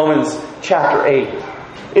on in Romans chapter 8.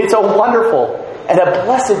 It's a wonderful and a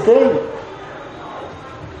blessed thing.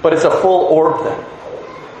 But it's a full orb thing.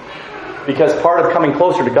 Because part of coming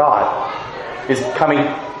closer to God is coming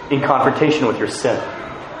in confrontation with your sin.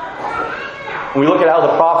 When we look at how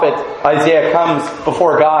the prophet Isaiah comes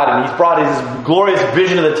before God, and he's brought his glorious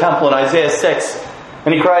vision of the temple in Isaiah 6,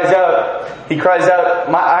 and he cries out,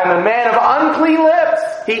 I'm a man of unclean lips.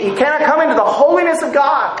 He cannot come into the holiness of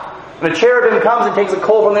God. And the cherubim comes and takes a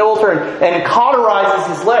coal from the altar and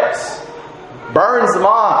cauterizes his lips, burns them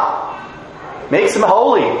off, makes him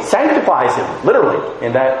holy, sanctifies him, literally,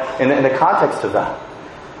 in the context of that.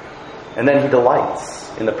 And then he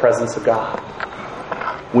delights in the presence of God.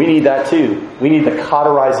 We need that too. We need the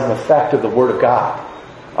cauterizing effect of the Word of God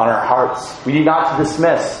on our hearts. We need not to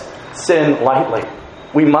dismiss sin lightly.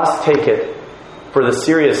 We must take it for the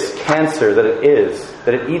serious cancer that it is,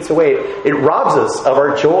 that it eats away. It robs us of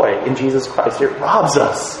our joy in Jesus Christ. It robs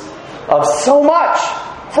us of so much.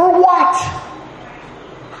 For what?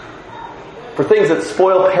 For things that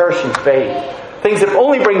spoil, perish, and fade. Things that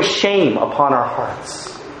only bring shame upon our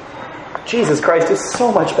hearts. Jesus Christ is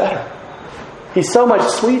so much better. He's so much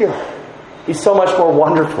sweeter. He's so much more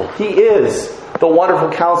wonderful. He is the wonderful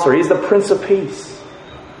counselor. He's the Prince of Peace.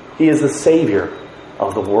 He is the Savior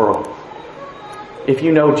of the world. If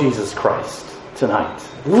you know Jesus Christ tonight,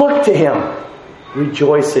 look to Him.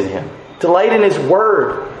 Rejoice in Him. Delight in His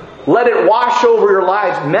Word. Let it wash over your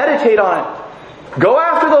lives. Meditate on it. Go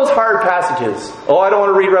after those hard passages. Oh, I don't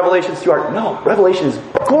want to read Revelations too hard. No, Revelation is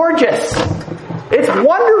gorgeous. It's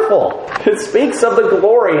wonderful. It speaks of the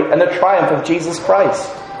glory and the triumph of Jesus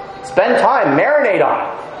Christ. Spend time, marinate on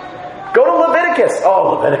it. Go to Leviticus.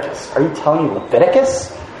 Oh, Leviticus. Are you telling me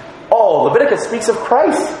Leviticus? Oh, Leviticus speaks of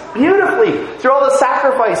Christ beautifully through all the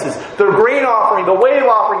sacrifices, the grain offering, the wave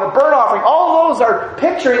offering, the burnt offering. All those are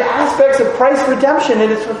picturing aspects of Christ's redemption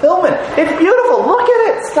and its fulfillment. It's beautiful. Look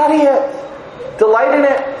at it. Study it. Delight in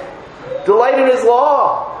it. Delight in His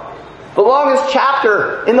law. The longest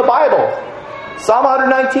chapter in the Bible, Psalm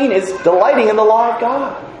 119, is delighting in the law of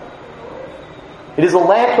God. It is a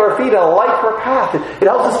lamp to our feet and a light to our path. It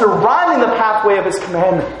helps us to run in the pathway of His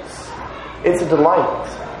commandments. It's a delight.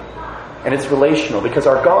 And it's relational because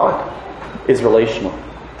our God is relational.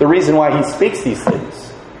 The reason why He speaks these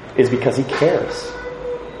things is because He cares.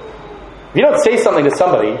 If you don't say something to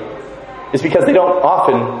somebody, it's because they don't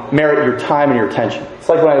often merit your time and your attention. It's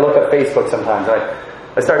like when I look at Facebook sometimes.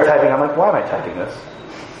 I start typing. I'm like, why am I typing this?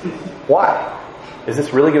 Why? Is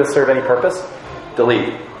this really going to serve any purpose?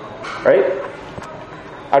 Delete. Right?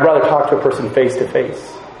 I'd rather talk to a person face to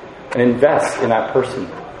face and invest in that person.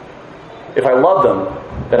 If I love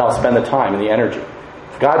them, then I'll spend the time and the energy.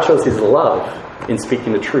 God shows His love in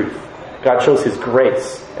speaking the truth. God shows His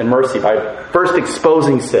grace and mercy by first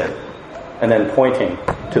exposing sin and then pointing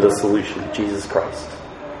to the solution, Jesus Christ.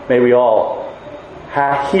 May we all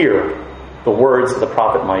hear the words of the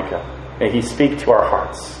prophet Micah. May he speak to our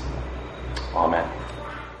hearts. Amen.